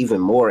talents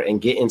even more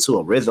and get into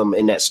a rhythm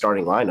in that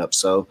starting lineup.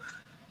 So,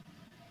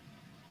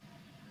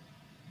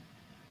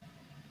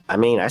 I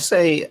mean, I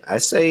say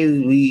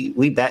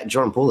we back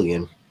Jordan Poole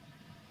again.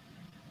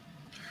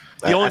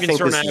 The only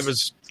concern I have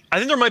is I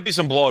think there might be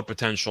some blowout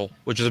potential,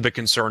 which is a bit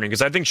concerning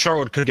because I think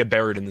Charlotte could get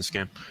buried in this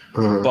game.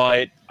 Mm-hmm.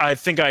 But I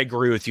think I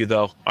agree with you,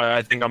 though.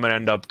 I think I'm going to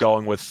end up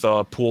going with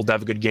Poole to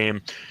have a good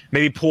game.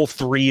 Maybe Poole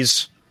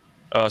threes,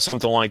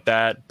 something like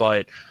that.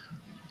 But,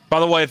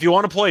 by the way, if you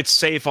want to play it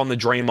safe on the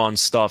Draymond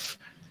stuff,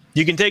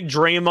 you can take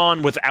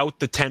Draymond without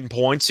the 10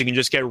 points. You can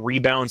just get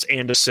rebounds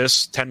and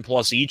assists,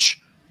 10+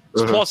 each.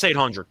 It's plus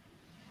 800.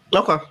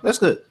 Okay, that's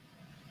good.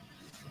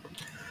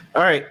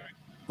 All right.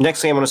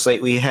 Next game on the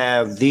slate, we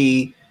have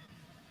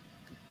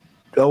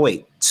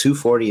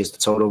 240 is the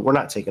total. We're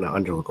not taking an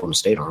under with Golden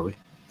State, are we?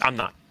 I'm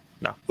not.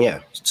 No.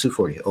 Yeah, it's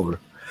 240 over.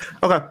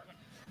 Okay.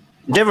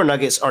 Denver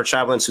Nuggets are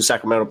traveling to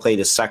Sacramento to play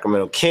the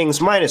Sacramento Kings.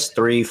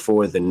 -3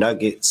 for the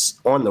Nuggets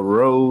on the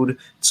road.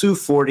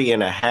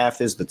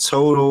 240.5 is the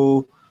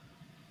total.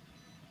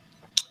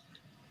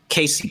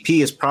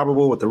 KCP is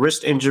probable with a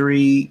wrist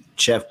injury.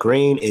 Jeff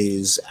Green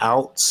is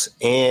out.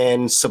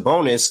 And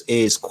Sabonis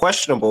is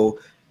questionable.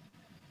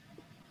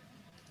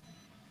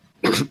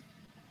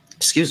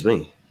 Excuse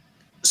me.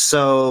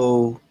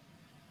 So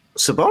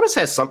Sabonis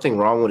has something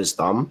wrong with his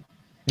thumb.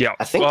 Yeah.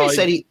 I think they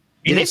said he's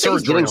getting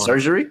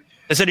surgery.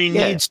 They said he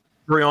needs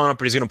surgery on it,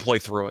 but he's going to play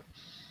through it.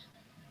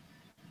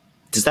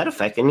 Does that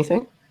affect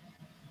anything?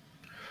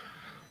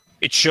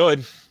 It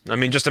should. I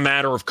mean, just a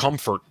matter of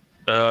comfort.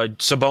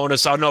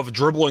 Sabonis, I don't know if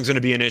dribbling is going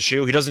to be an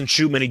issue. He doesn't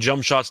shoot many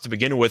jump shots to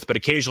begin with, but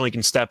occasionally he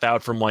can step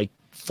out from like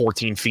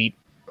 14 feet,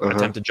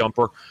 attempt a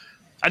jumper.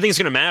 I think it's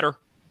going to matter.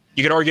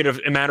 You could argue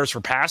it matters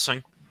for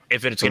passing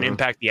if it's going to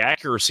impact the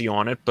accuracy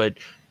on it, but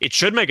it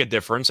should make a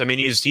difference. I mean,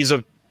 he's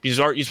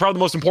probably the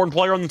most important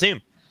player on the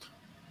team.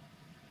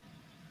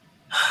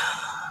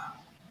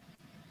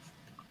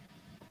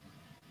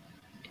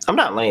 I'm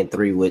not laying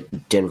 3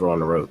 with Denver on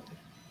the road.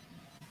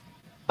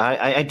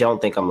 I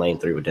don't think I'm laying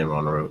 3 with Denver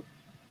on the road.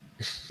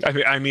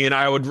 I mean,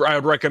 I would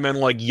recommend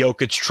like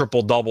Jokic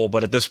triple double,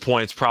 but at this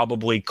point, it's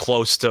probably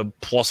close to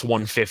plus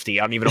 150.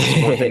 I don't even know if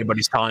it's worth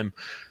anybody's time.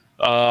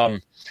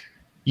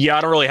 Yeah,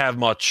 I don't really have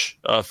much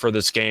for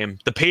this game.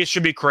 The pace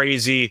should be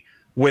crazy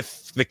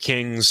with the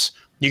Kings.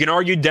 You can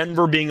argue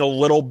Denver being a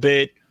little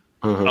bit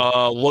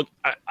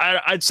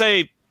I'd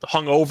say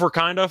hungover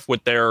kind of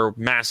with their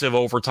massive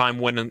overtime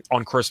win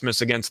on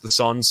Christmas against the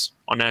Suns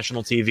on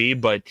national TV,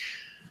 but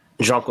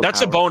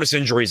that's a bonus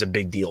injury is a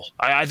big deal.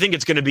 I think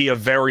it's going to be a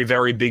very,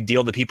 very big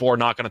deal that people are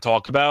not going to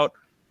talk about.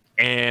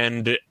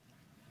 And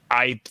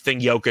I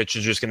think Jokic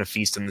is just going to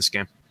feast in this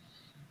game.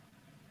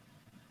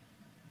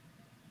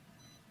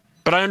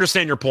 But I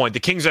understand your point. The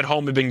Kings at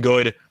home have been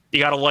good. You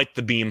got to light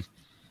the beam.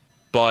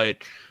 But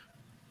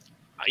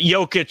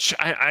Jokic,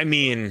 I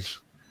mean,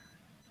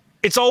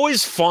 it's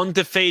always fun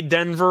to fade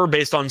Denver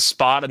based on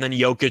spot. And then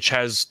Jokic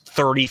has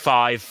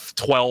 35,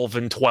 12,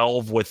 and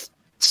 12 with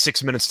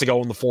 6 minutes to go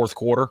in the fourth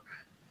quarter.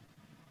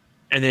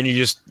 And then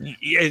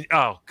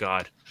oh,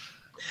 God.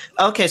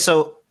 Okay,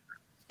 so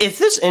if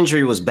this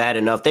injury was bad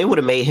enough, they would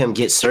have made him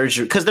get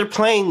surgery because they're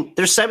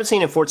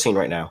 17 and 14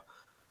 right now.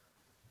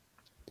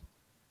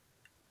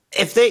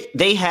 If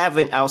they have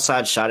an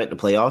outside shot at the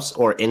playoffs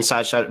or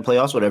inside shot at the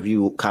playoffs, whatever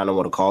you kind of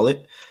want to call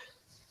it,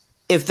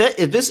 if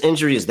this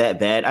injury is that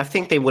bad, I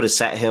think they would have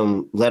sat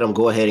him, let him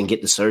go ahead and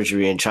get the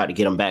surgery and try to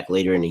get him back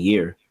later in the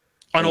year.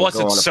 Unless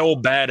it's so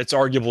bad, it's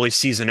arguably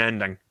season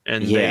ending,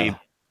 and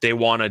they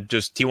want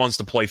to he wants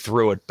to play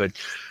through it. But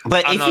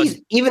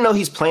even though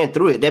he's playing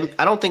through it,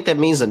 I don't think that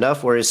means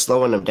enough where it's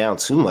slowing him down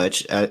too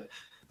much.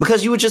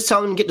 Because you would just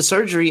tell him to get the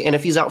surgery, and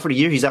if he's out for the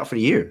year, he's out for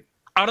the year.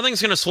 I don't think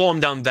it's going to slow him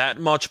down that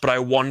much, but I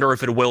wonder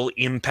if it will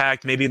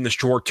impact maybe in the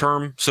short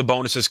term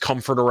Sabonis'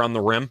 comfort around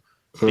the rim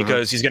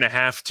because he's going to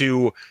have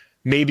to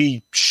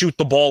maybe shoot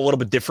the ball a little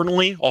bit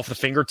differently off the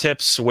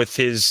fingertips with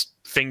his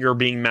finger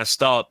being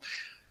messed up.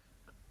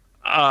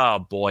 Oh,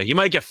 boy. You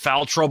might get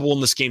foul trouble in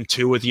this game,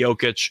 too, with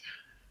Jokic.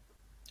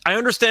 I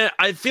understand.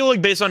 I feel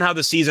like based on how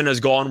the season has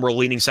gone, we're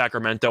leaning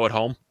Sacramento at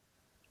home.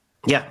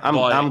 Yeah,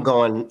 I'm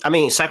going. I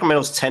mean,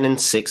 Sacramento's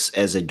 10-6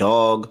 as a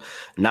dog,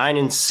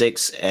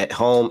 9-6 at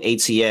home.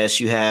 ATS.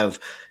 You have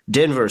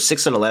Denver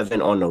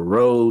 6-11 on the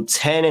road,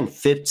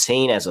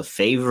 10-15 as a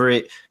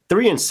favorite,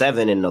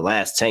 3-7 in the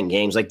last 10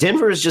 games. Like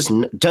Denver is just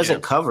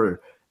doesn't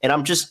cover, and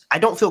I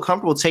don't feel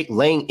comfortable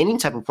laying any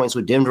type of points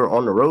with Denver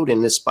on the road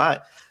in this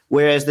spot.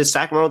 Whereas this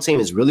Sacramento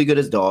team is really good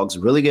as dogs,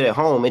 really good at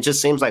home. It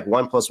just seems like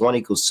 1 +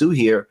 1 = 2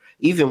 here,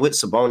 even with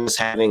Sabonis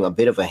having a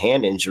bit of a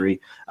hand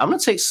injury. I'm going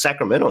to take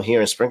Sacramento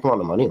here and sprinkle on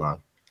the money line.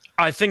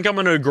 I think I'm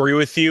going to agree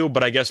with you,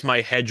 but I guess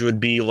my hedge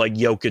would be like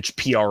Jokic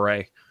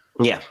PRA.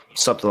 Yeah,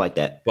 something like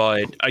that.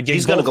 But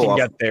he's going to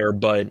get there.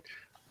 But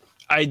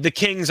the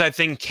Kings, I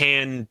think,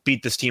 can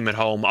beat this team at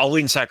home. I'll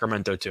lean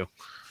Sacramento too.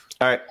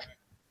 All right.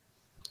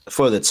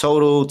 For the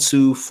total,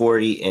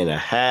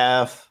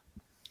 240.5.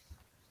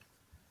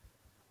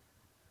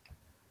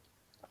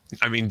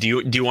 I mean, do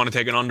you want to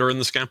take an under in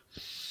this game?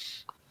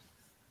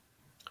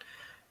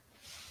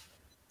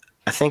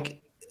 I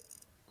think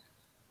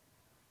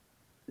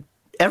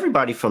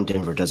everybody from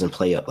Denver doesn't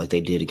play up like they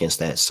did against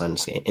that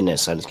Suns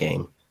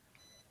game.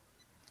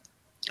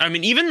 I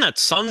mean, even that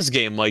Suns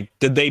game, like,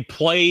 did they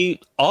play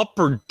up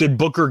or did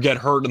Booker get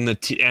hurt and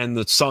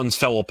the Suns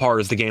fell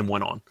apart as the game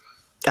went on?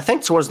 I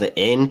think towards the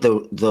end,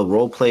 the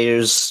role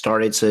players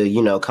started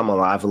to, come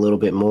alive a little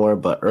bit more,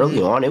 but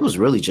early on, it was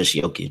really just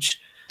Jokic.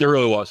 It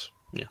really was.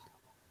 Yeah.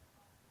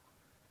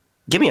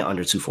 Give me an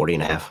under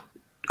 240.5.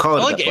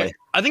 Call it that play.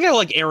 I think I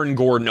like Aaron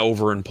Gordon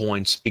over in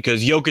points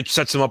because Jokic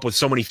sets him up with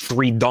so many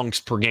free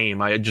dunks per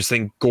game. I just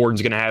think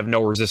Gordon's going to have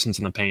no resistance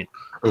in the paint.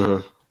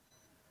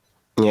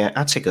 Mm-hmm. Yeah,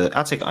 I'll take an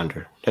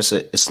under. That's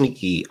a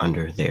sneaky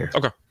under there.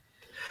 Okay.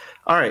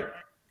 All right.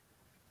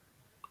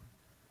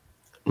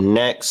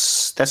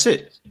 Next, that's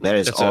it.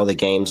 That's all the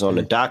games on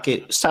the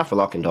docket. It's time for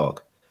Lock and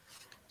Dog.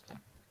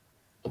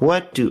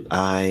 What do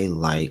I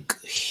like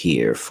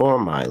here for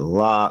my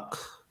lock?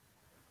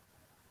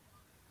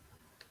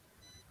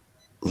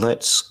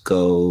 Let's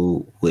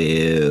go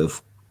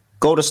with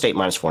Golden State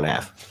minus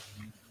 4.5.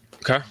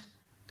 Okay.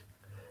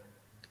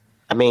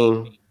 I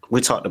mean,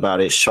 we talked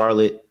about it.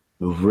 Charlotte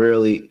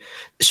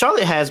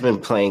has been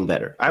playing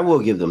better. I will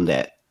give them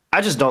that.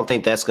 I just don't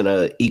think that's going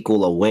to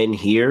equal a win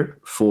here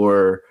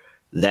for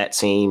that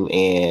team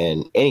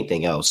and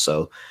anything else.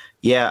 So,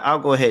 yeah, I'll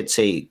go ahead and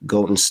take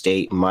Golden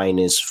State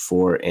minus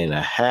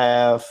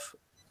 4.5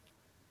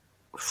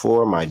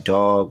 for my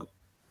dog.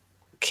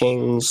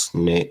 Kings,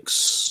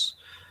 Knicks,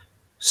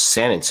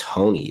 San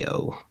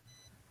Antonio.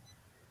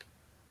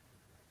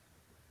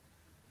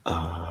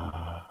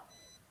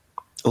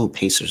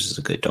 Pacers is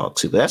a good dog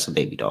too, but that's a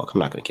baby dog. I'm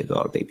not going to give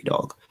out a baby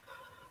dog.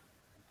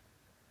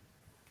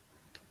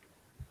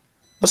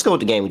 Let's go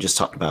with the game we just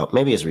talked about.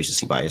 Maybe it's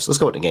recency bias. Let's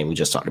go with the game we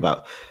just talked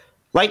about.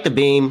 Like the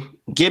beam,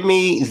 give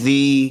me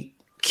the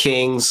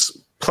Kings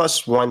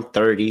plus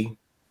 130.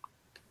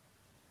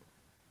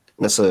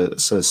 That's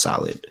a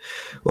solid.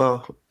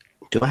 Well,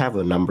 do I have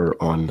a number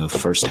on the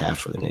first half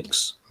for the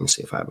Knicks? Let me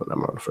see if I have a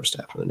number on the first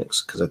half for the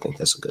Knicks, because I think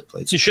that's a good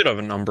play too. You should have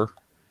a number.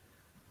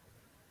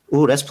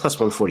 Ooh, that's plus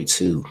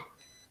 142.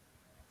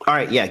 All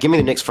right, yeah, give me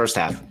the Knicks first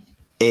half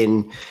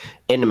in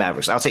the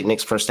Mavericks. I'll take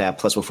Knicks first half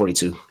plus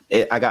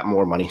 142. I got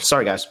more money.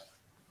 Sorry, guys.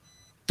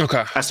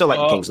 Okay. I still like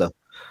the Kings, though.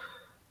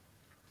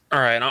 All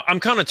right,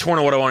 I'm kind of torn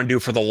on what I want to do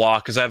for the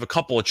lock because I have a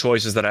couple of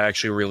choices that I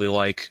actually really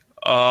like.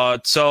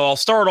 So I'll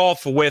start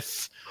off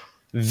with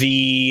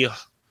the...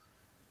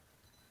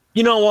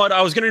 You know what?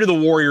 I was going to do the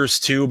Warriors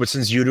too, but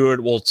since you do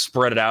it, we'll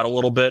spread it out a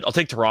little bit. I'll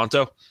take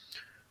Toronto.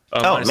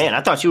 Man,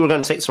 I thought you were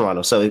going to take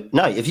Toronto. So,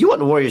 no, if you want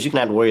the Warriors, you can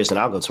have the Warriors, and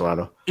I'll go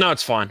Toronto. No,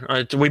 it's fine. All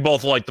right, we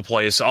both like the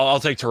plays. I'll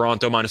take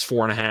Toronto minus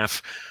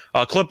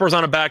 4.5. Clippers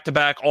on a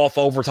back-to-back off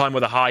overtime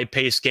with a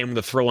high-paced game with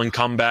a thrilling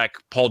comeback.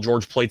 Paul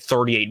George played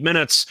 38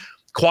 minutes.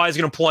 Kawhi's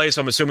going to play,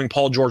 so I'm assuming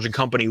Paul George and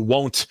company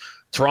won't.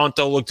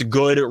 Toronto looked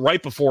good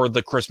right before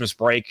the Christmas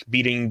break,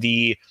 beating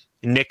the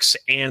Knicks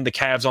and the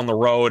Cavs on the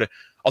road.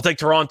 I'll take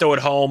Toronto at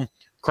home.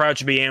 Crowd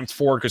should be amped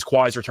for it because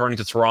Kawhi's returning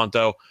to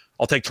Toronto.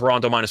 I'll take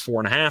Toronto minus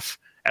 4.5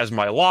 as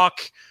my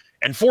lock.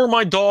 And for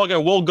my dog, I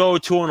will go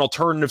to an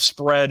alternative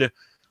spread.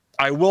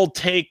 I will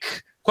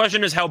take...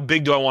 Question is, how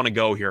big do I want to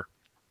go here?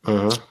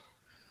 Uh-huh.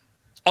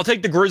 I'll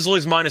take the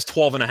Grizzlies minus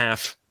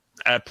 12.5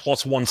 at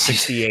plus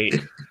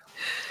 168.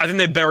 I think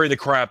they bury the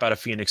crap out of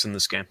Phoenix in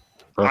this game.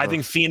 Uh-huh. I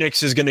think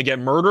Phoenix is going to get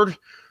murdered.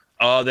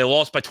 They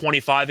lost by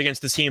 25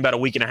 against this team about a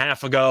week and a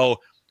half ago.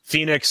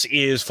 Phoenix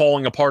is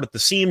falling apart at the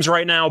seams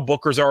right now.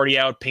 Booker's already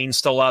out. Payne's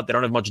still out. They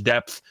don't have much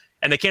depth.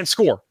 And they can't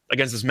score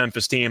against this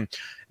Memphis team.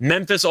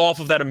 Memphis, off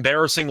of that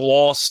embarrassing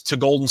loss to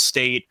Golden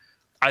State,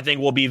 I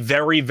think will be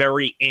very,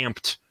 very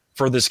amped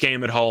for this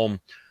game at home.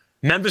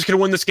 Memphis could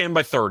win this game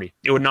by 30.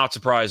 It would not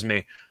surprise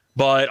me.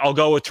 But I'll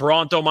go with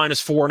Toronto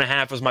minus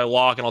 4.5 as my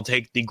lock, and I'll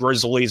take the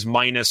Grizzlies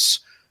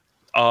minus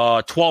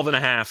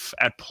 12.5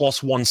 at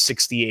plus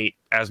 168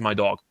 as my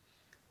dog.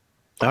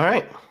 All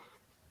right.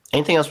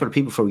 Anything else for the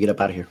people before we get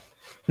up out of here?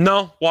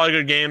 No, a lot of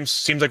good games.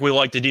 Seems like we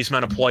liked a decent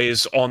amount of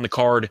plays on the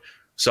card.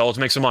 So let's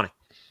make some money.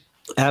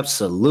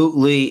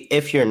 Absolutely.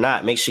 If you're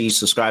not, make sure you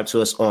subscribe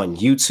to us on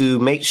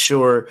YouTube. Make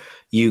sure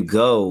you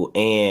go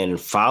and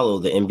follow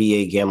the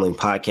NBA Gambling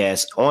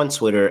Podcast on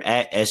Twitter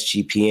at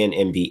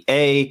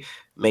SGPNNBA.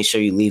 Make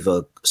sure you leave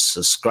a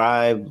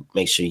subscribe.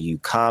 Make sure you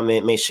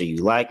comment. Make sure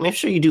you like. Make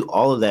sure you do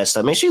all of that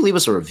stuff. Make sure you leave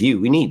us a review.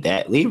 We need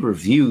that. Leave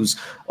reviews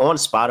on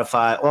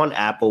Spotify, on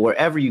Apple,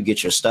 wherever you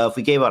get your stuff.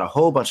 We gave out a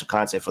whole bunch of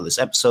content for this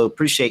episode.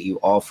 Appreciate you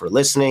all for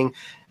listening.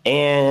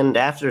 And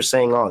after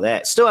saying all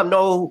that, still have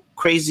no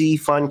crazy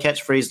fun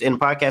catchphrase in the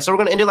podcast. So we're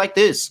going to end it like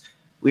this.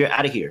 We are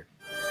out of here.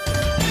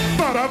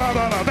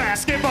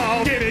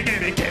 Basketball, give me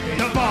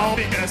the ball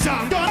because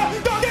I'm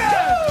gonna